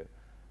impossible to do.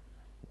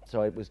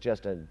 So it was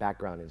just a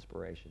background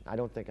inspiration. I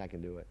don't think I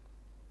can do it.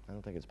 I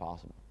don't think it's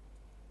possible.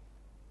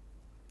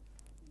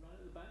 Right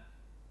at the back.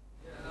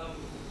 Yeah,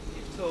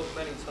 you've talked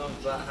many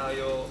times about how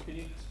you're... Can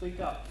you speak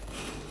up?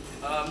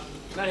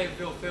 Many of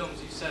your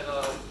films you said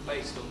are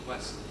based on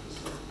westerns,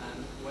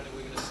 and when are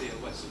we going to see a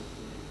western?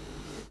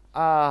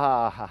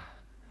 I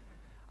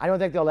don't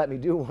think they'll let me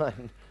do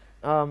one.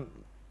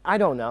 I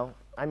don't know.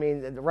 I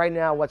mean, right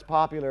now what's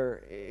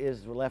popular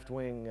is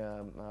left-wing,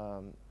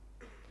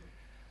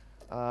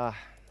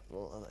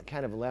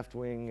 kind of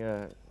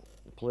left-wing,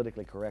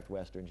 politically correct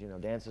westerns. You know,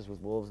 Dances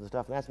with Wolves and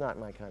stuff. And that's not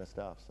my kind of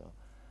stuff. So,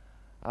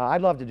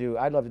 I'd love to do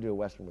a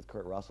western with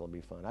Kurt Russell. It'd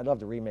be fun. I'd love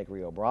to remake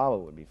Rio Bravo.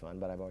 It would be fun,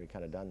 but I've already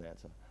kind of done that.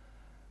 So,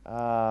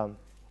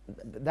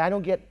 I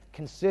don't get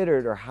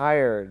considered or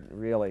hired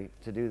really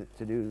to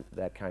do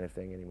that kind of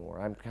thing anymore.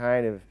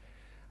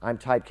 I'm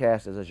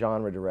typecast as a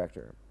genre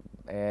director,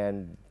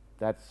 and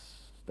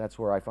that's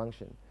where I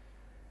function,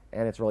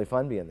 and it's really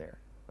fun being there.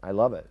 I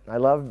love it. I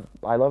love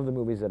the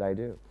movies that I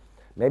do.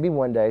 Maybe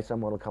one day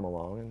someone will come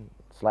along and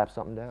slap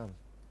something down.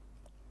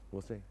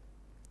 We'll see.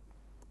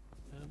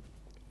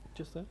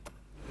 Just there.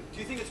 Do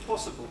you think it's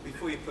possible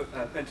before you put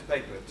pen to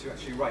paper to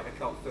actually write a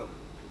cult film?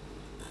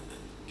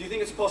 Do you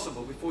think it's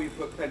possible before you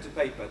put pen to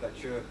paper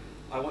that you're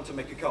I want to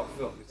make a cult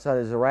film. So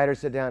does a writer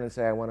sit down and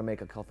say, I want to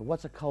make a cult film?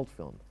 What's a cult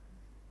film?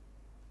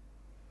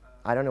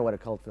 I don't know what a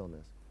cult film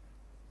is.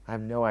 I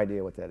have no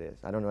idea what that is.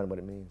 I don't know what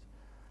it means.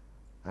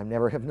 I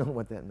never have known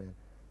what that meant.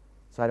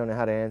 So I don't know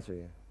how to answer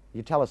you.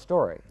 You tell a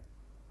story.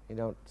 You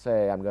don't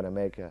say, I'm going to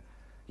make a...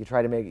 You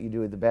try to make it, you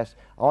do it the best.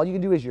 All you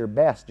can do is your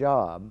best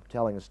job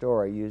telling a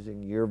story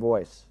using your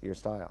voice, your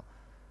style,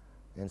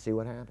 and see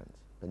what happens.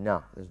 But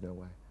no, there's no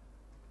way.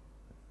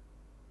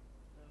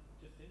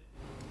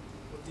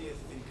 What do you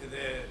think of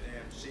their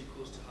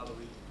sequels to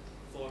Halloween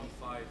 4 and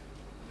 5, and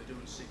they're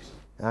doing 6?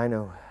 I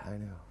know.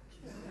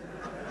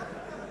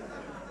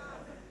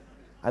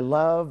 I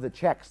love the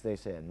checks they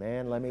send,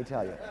 man, let me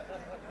tell you.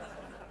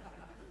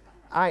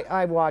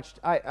 I watched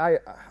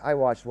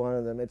one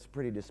of them. It's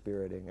pretty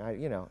dispiriting. I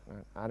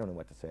don't know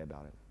what to say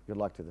about it. Good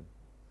luck to them.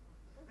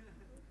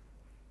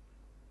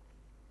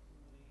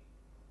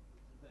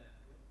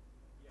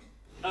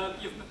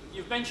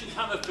 You've mentioned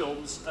Hammer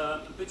films,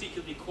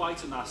 particularly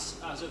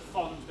Quatermass, as a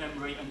fond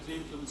memory and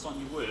influence on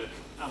your work,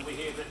 and we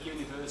hear that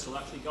Universal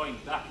actually going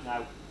back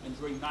now and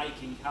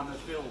remaking Hammer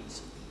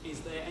films.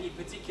 Is there any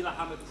particular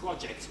Hammer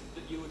project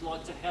that you would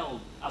like to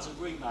helm as a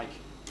remake?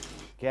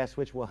 Guess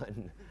which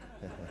one?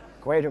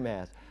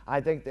 Quatermass. I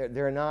think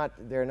they're not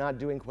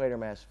doing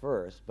Quatermass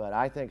first, but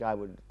I think I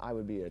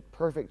would be a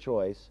perfect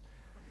choice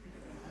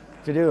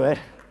to do it,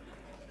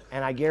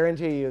 and I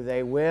guarantee you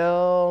they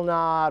will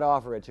not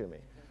offer it to me.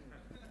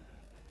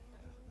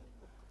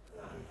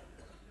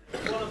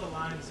 One of the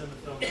lines in the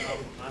film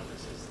Album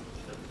Madness is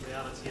that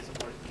reality isn't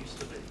what it used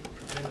to be.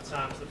 In the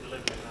times that we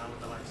live in now, with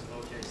the likes of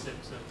O.J.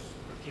 Simpson,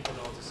 where people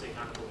go to see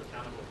Hannibal the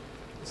Cannibal,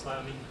 it's like,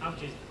 I mean, how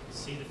do you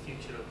see the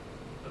future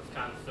of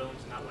kind of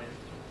films in that way?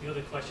 The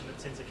other question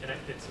that's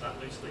interconnected to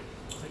that loosely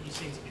is that you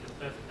seem to be the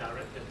perfect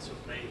director to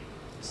have made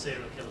the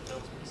serial killer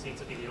films, but you seem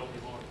to be the only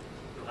one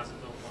who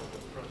hasn't done one of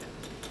those projects.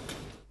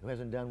 Who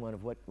hasn't done one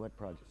of what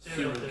project?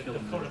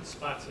 The current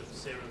spat of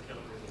serial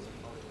killer movies in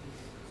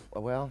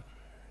Hollywood. Well,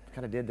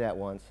 kind of did that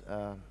once.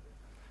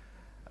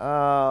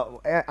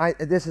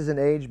 This is an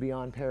age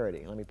beyond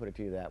parody. Let me put it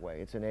to you that way.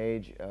 It's an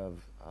age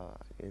of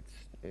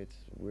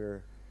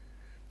we're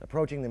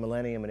approaching the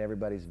millennium, and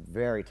everybody's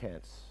very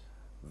tense,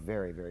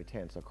 very, very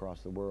tense across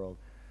the world.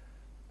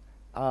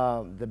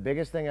 The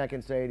biggest thing I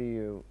can say to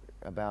you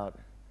about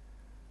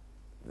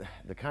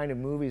the kind of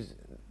movies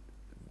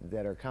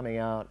that are coming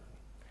out,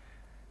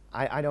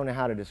 I don't know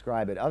how to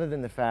describe it, other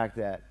than the fact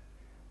that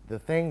the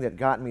thing that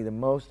got me the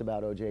most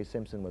about O.J.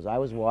 Simpson was I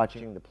was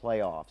watching the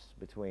playoffs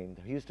between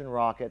the Houston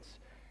Rockets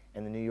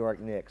and the New York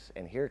Knicks,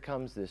 and here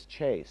comes this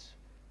chase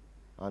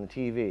on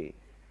TV.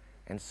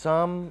 And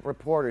some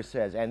reporter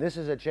says, and this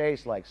is a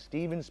chase like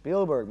Steven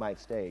Spielberg might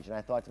stage. And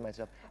I thought to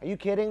myself, are you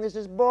kidding? This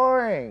is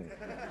boring.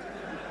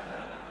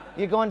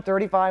 You're going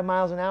 35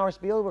 miles an hour,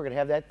 Spielberg would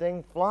have that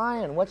thing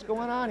flying. What's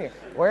going on here?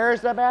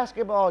 Where's the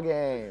basketball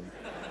game?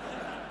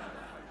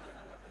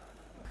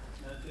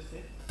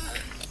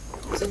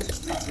 I was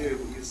interested to hear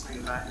what you were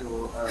saying about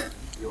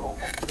your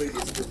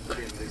previous films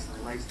being released on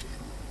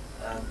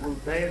Laserdisc. Will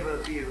they ever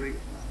be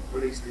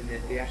released in their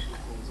theatrical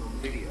forms on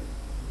video?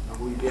 And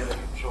will you be able to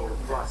control the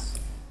price?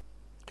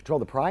 Control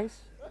the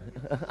price?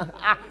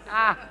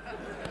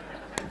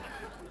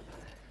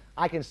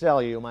 I can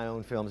sell you my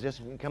own films.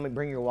 Just come and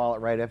bring your wallet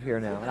right up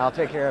here now, and I'll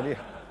take care of you.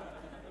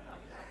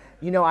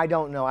 You know, I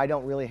don't know. I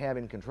don't really have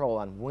in control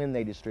on when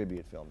they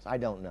distribute films. I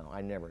don't know.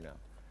 I never know.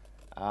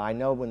 I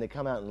know when they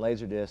come out in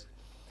Laserdisc,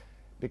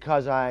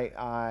 because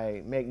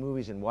I make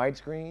movies in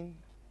widescreen.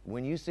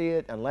 When you see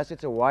it, unless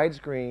it's a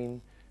widescreen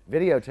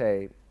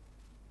videotape,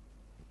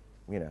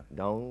 you know,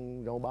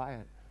 don't buy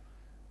it.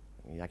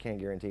 I can't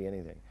guarantee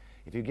anything.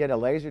 If you get a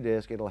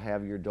Laserdisc, it'll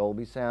have your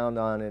Dolby sound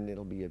on it.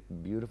 It'll be a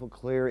beautiful,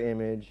 clear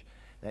image.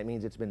 That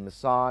means it's been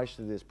massaged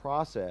through this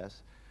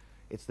process.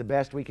 It's the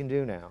best we can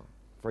do now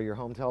for your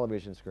home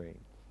television screen.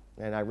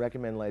 And I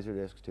recommend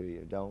Laserdiscs to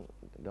you. Don't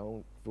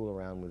fool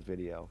around with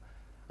video,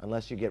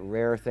 unless you get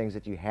rare things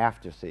that you have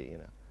to see. You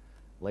know,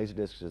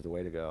 Laserdiscs is the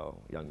way to go,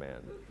 young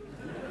man.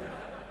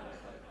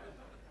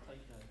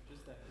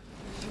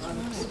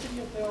 Which of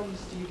your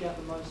films do you get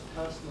the most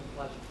personal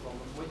pleasure from,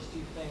 and which do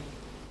you think?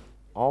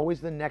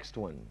 Always the next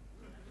one.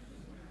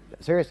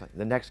 Seriously,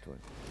 the next one.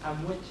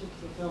 And which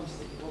of the films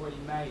that you've already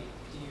made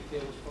do you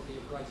feel was probably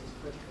your greatest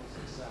critical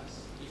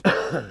success?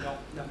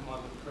 Never mind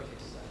what the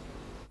critics say.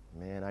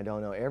 Man, I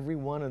don't know. Every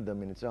one of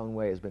them in its own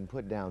way has been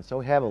put down so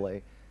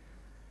heavily,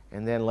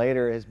 and then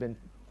later has been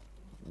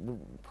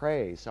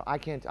praised. So I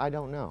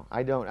don't know.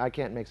 I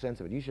can't make sense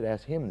of it. You should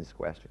ask him this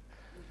question.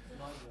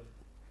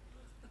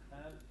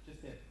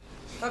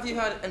 Have you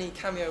had any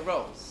cameo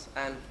roles,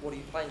 and what are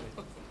you playing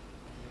with?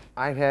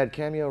 I've had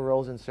cameo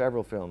roles in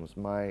several films.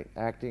 My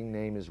acting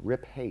name is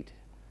Rip Haight.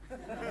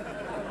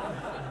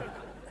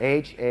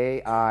 H-A-I-G-H-T.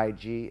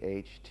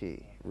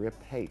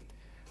 Rip Haight.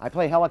 I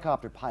play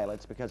helicopter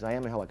pilots because I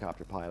am a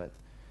helicopter pilot.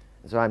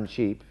 So I'm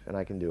cheap, and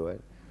I can do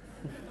it.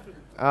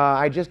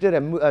 I just did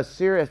a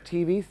serious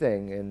TV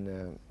thing in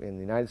the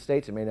United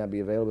States. It may not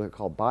be available.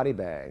 Called Body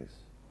Bags.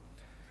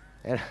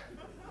 And I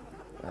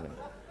don't know.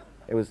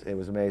 It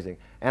was amazing.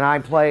 And I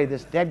play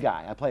this dead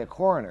guy. I play a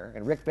coroner,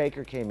 and Rick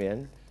Baker came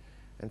in,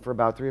 and for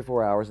about 3 or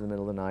 4 hours in the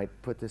middle of the night,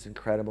 put this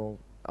incredible,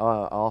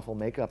 awful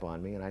makeup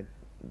on me, and I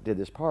did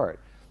this part.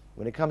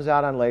 When it comes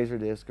out on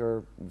Laserdisc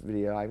or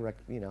video,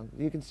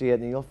 you can see it,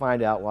 and you'll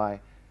find out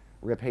why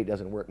Rip Hate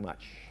doesn't work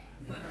much.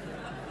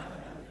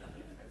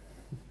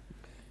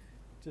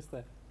 Just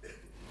there. Do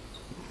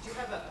you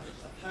have a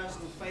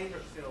personal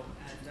favourite film,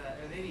 and are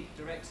there any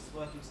directors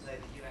working today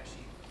that you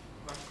actually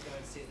rush to go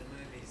and see at the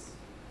movies?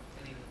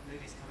 Any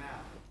movies come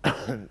out?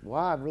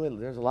 Well,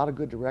 there's a lot of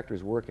good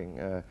directors working.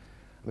 I'm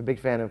a big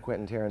fan of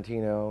Quentin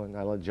Tarantino, and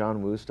I love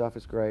John Woo's stuff.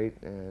 It's great,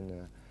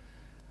 and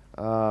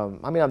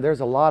I mean, there's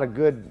a lot of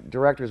good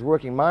directors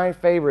working. My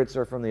favorites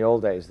are from the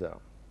old days,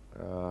 though.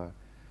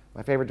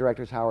 My favorite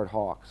director is Howard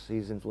Hawks.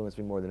 He's influenced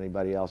me more than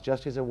anybody else.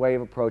 Just his way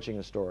of approaching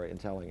a story and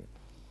telling it.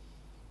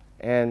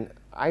 And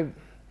I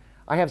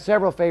have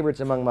several favorites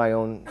among my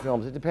own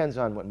films. It depends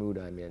on what mood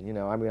I'm in.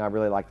 I mean, I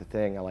really like The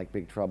Thing. I like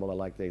Big Trouble. I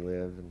like They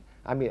Live. And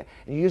I mean,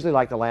 you usually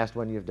like the last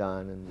one you've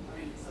done. And I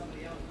mean,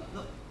 somebody else.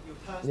 Look, your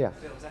personal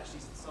films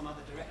actually some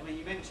other director. I mean,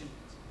 you mentioned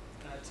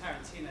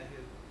Tarantino,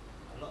 who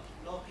a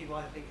lot of people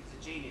either think is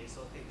a genius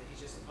or think that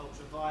he's just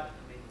ultra violent.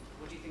 I mean,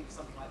 what do you think of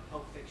something like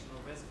Pulp Fiction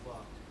or Reservoir?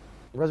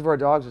 Reservoir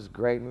Dogs is a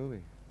great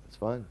movie. It's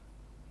fun.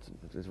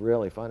 It's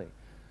really funny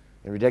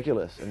and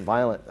ridiculous and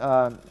violent.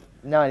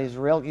 No, he's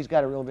real. He's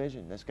got a real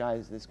vision. This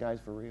guy's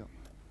for real.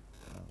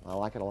 I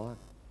like it a lot.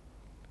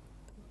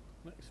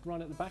 Next, right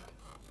at the back.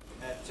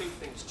 2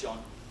 things,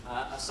 John.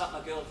 I sat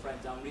my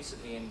girlfriend down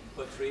recently and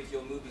put 3 of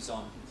your movies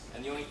on,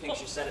 and the only thing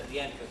she said at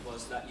the end of it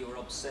was that you were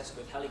obsessed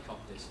with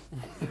helicopters.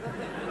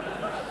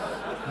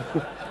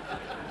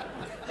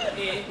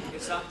 A,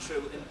 is that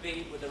true? And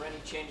B, were there any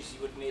changes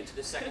you would have made to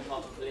the second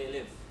half of They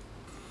Live?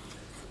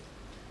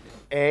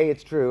 A,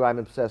 it's true. I'm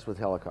obsessed with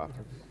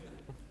helicopters.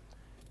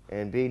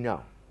 And B,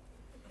 no.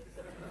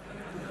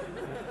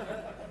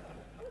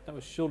 That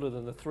was shorter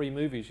than the 3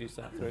 movies you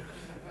sat through.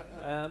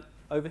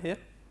 Over here.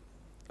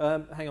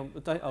 Hang on,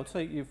 I'll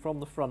take you from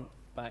the front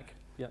back.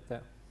 Yeah,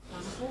 there.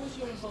 What was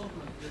your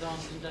involvement with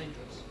Armed and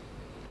Dangerous?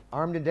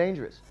 Armed and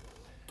Dangerous.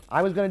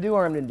 I was going to do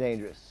Armed and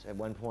Dangerous at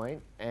one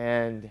point,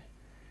 and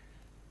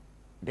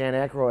Dan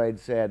Aykroyd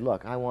said,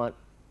 look, I want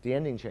the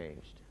ending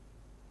changed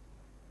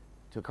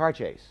to a car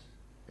chase.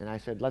 And I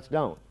said, let's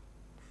don't.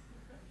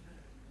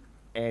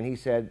 And he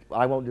said,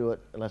 I won't do it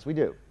unless we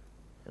do.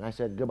 And I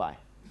said, goodbye.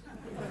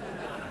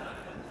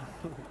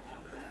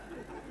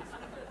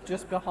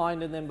 Just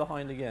behind and then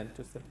behind again.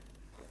 Just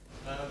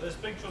there's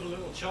Big Trouble in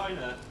Little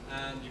China,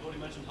 and you've already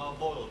mentioned Hard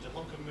Boiled. Do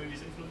Hong Kong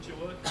movies influence your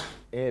work?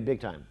 Big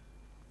time.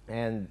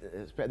 And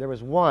there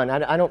was one,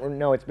 I don't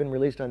know, it's been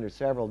released under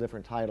several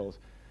different titles.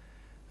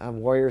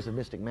 Warriors of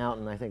Mystic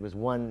Mountain, I think, was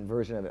one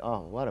version of it.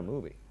 Oh, what a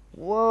movie.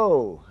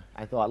 Whoa!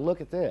 I thought,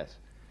 look at this.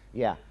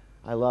 Yeah,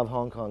 I love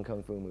Hong Kong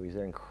Kung Fu movies.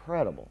 They're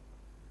incredible.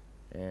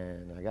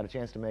 And I got a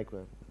chance to make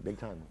a big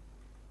time one.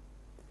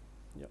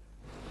 Yep.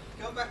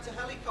 Going back to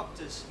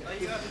helicopters, are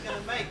you ever going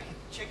to make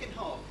Chicken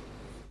Hawk?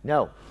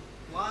 No.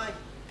 Why?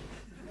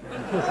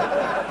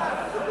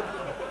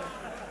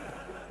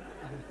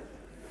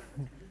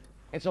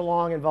 It's a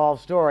long,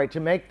 involved story. To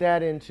make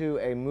that into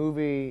a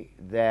movie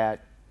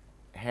that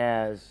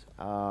has,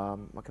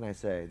 what can I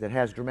say, that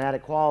has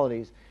dramatic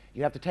qualities,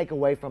 you have to take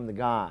away from the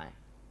guy,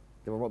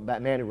 the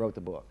man who wrote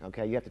the book,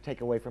 okay? You have to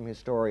take away from his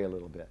story a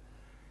little bit.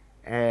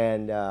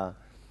 And,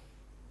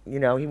 you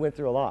know, he went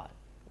through a lot.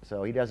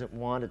 So he doesn't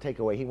want to take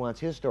away, he wants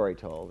his story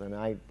told, and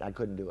I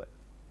couldn't do it.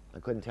 I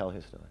couldn't tell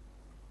his story.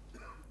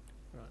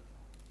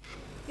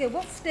 Yeah,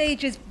 what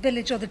stage is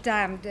Village of the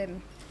Damned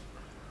in?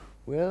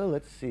 Well,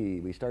 let's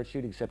see. We start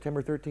shooting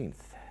September 13th,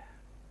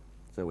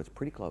 so it's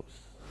pretty close.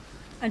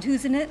 And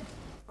who's in it?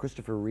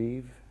 Christopher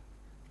Reeve.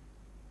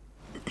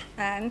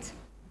 And?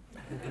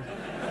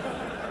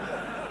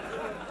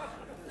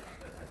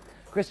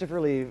 Christopher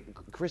Reeve,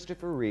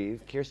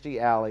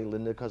 Kirstie Alley,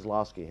 Linda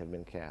Kozlowski have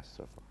been cast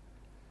so far.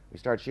 We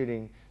start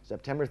shooting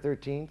September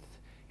 13th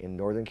in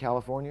Northern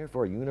California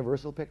for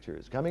Universal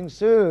Pictures. Coming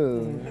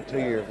soon to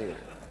your theater.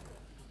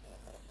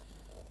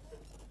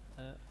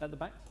 At the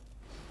back.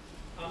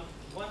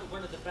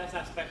 One of the best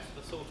aspects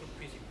of Assault on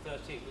Precinct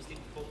 13 was the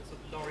performance of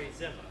Laurie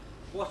Zimmer.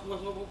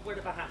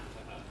 Whatever happened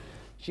to her?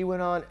 She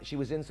went on, she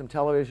was in some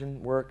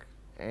television work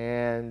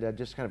and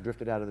just kind of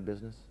drifted out of the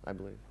business, I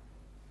believe.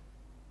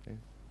 Okay.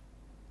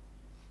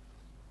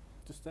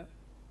 Just that.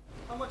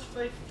 How much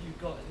faith have you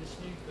got in this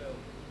new film?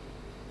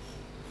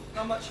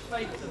 How much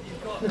faith have you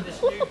got in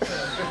this new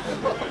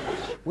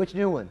film? Which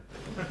new one?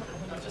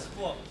 I just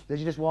watched. Did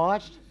you just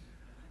watch?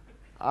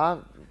 A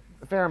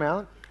fair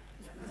amount.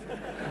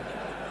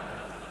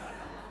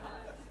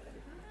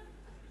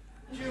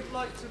 Would you have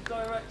liked to have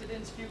directed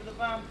Interview with a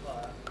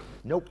Vampire?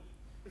 Nope.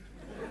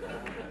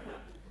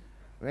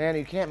 Man,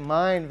 you can't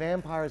mind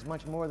vampires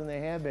much more than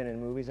they have been in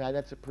movies.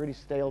 That's a pretty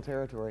stale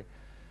territory.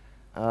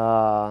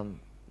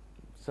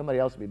 Somebody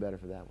else would be better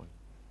for that one.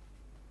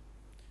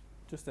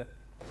 Just that.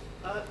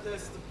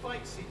 There's the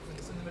fight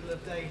sequence in the middle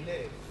of They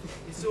Live.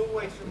 It's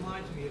always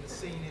reminded me of the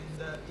scene in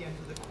the end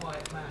of The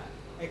Quiet Man.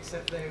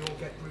 except they all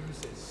get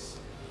bruises.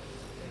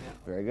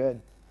 Very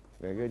good.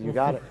 Very good. You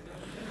got it.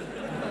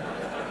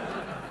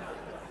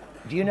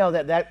 Do you know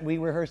that we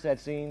rehearsed that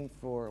scene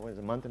for, what was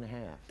it, a month and a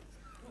half?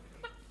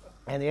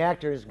 And the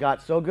actors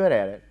got so good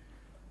at it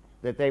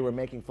that they were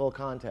making full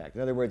contact.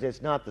 In other words,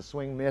 it's not the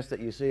swing miss that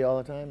you see all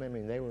the time. I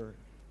mean, they were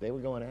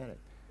going at it.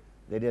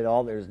 They did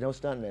all, there was no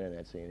stuntmen in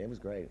that scene. It was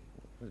great. It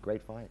was a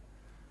great fight.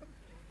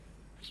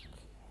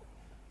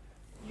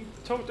 You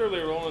talked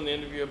earlier on in the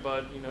interview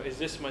about, is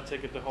this my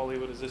ticket to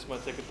Hollywood? Is this my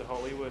ticket to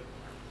Hollywood?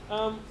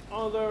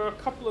 Are there a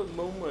couple of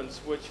moments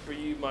which for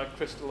you might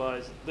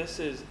crystallize, this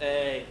is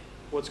A,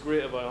 what's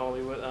great about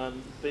Hollywood,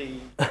 and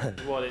B,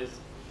 what is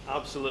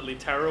absolutely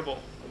terrible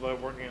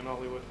about working in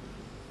Hollywood?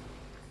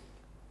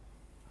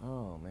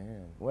 Oh,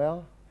 man.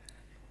 Well,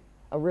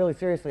 really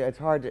seriously, it's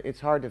hard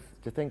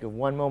to think of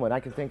one moment. I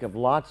can think of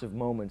lots of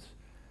moments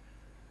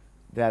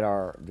that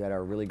are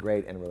really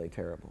great and really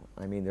terrible.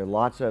 I mean, there are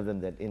lots of them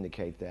that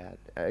indicate that.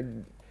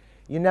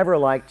 You never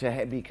like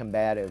to be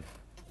combative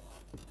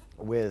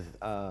with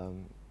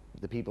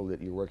the people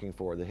that you're working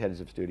for, the heads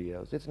of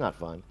studios. It's not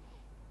fun.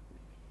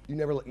 You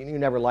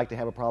never like to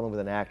have a problem with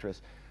an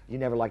actress. You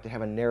never like to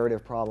have a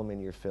narrative problem in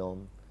your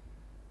film.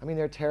 I mean,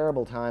 there are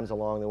terrible times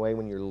along the way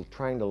when you're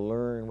trying to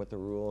learn what the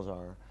rules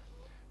are.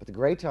 But the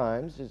great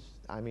times is,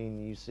 I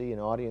mean, you see an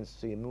audience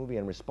see a movie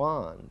and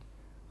respond.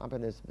 I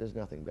mean, there's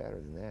nothing better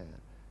than that.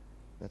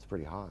 That's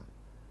pretty hot.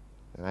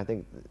 And I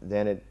think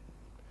then it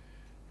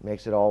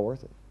makes it all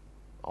worth it,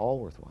 all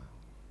worthwhile.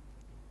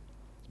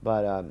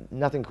 But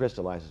nothing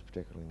crystallizes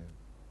particularly new.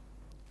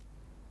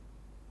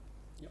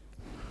 Yep.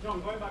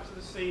 John, going back to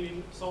the scene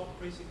in Assault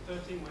Precinct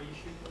 13 where you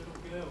shoot the little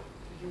girl,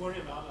 did you worry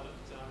about that at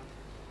the time?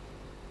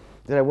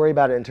 Did I worry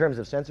about it in terms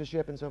of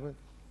censorship and so forth?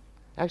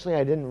 Actually,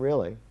 I didn't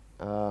really,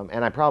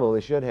 and I probably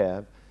should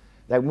have.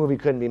 That movie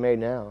couldn't be made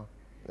now,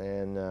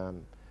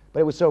 but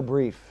it was so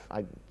brief,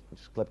 I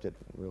just clipped it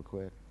real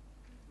quick.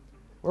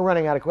 We're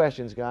running out of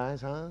questions,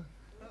 guys, huh?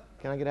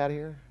 Can I get out of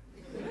here?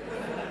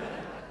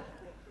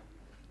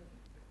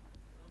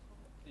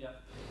 Yeah.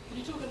 Can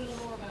you talk a little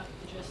more about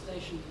the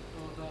gestation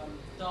of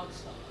Dark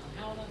Star, and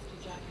how on earth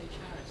did Jack H.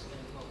 Harris get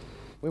involved?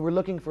 We were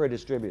looking for a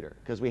distributor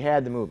because we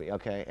had the movie,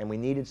 okay, and we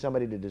needed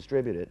somebody to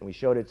distribute it, and we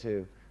showed it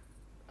to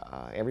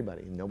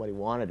everybody. Nobody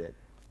wanted it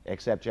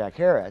except Jack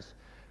Harris,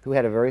 who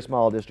had a very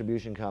small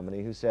distribution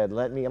company, who said,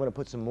 I'm going to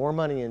put some more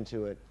money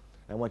into it.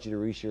 I want you to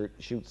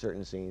reshoot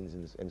certain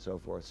scenes and so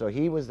forth. So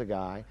he was the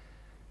guy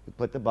who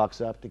put the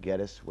bucks up to get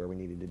us where we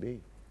needed to be.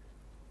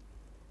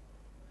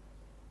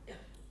 Okay.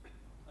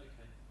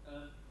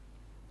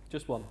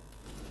 Just one.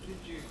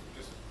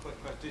 Just a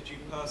quick question, did you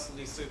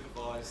personally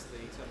supervise the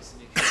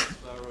Tennessee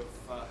transfer of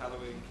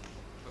Halloween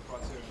for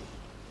Criterion?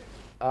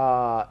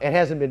 It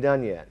hasn't been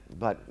done yet,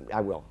 but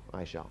I will.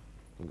 I shall.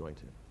 I'm going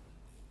to.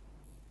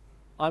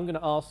 I'm going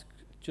to ask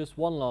just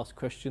one last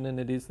question, and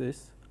it is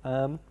this.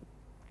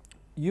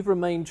 You've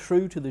remained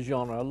true to the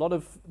genre. A lot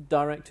of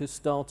directors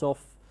start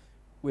off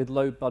with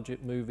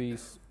low-budget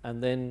movies,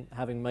 and then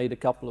having made a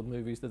couple of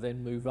movies, they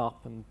then move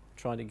up and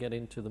try to get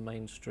into the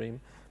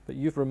mainstream. But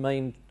you've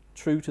remained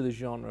true to the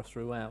genre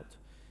throughout.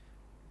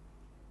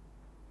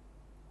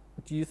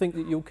 Do you think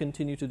that you'll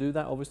continue to do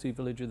that? Obviously,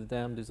 Village of the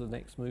Damned is the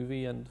next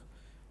movie, and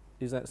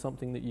is that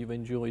something that you've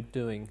enjoyed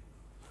doing?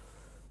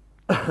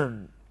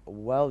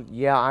 Well,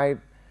 yeah,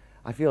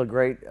 I feel a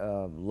great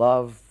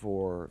love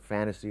for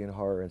fantasy and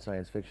horror and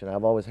science fiction.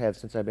 I've always had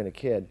since I've been a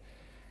kid.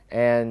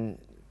 And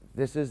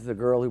this is the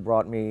girl who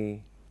brought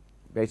me,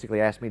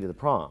 basically asked me to the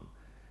prom.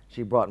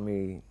 She brought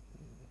me,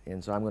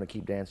 and so I'm going to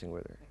keep dancing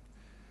with her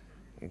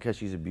because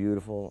she's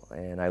beautiful,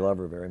 and I love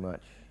her very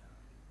much.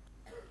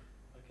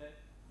 Okay,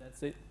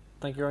 that's it.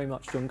 Thank you very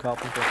much, John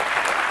Carpenter.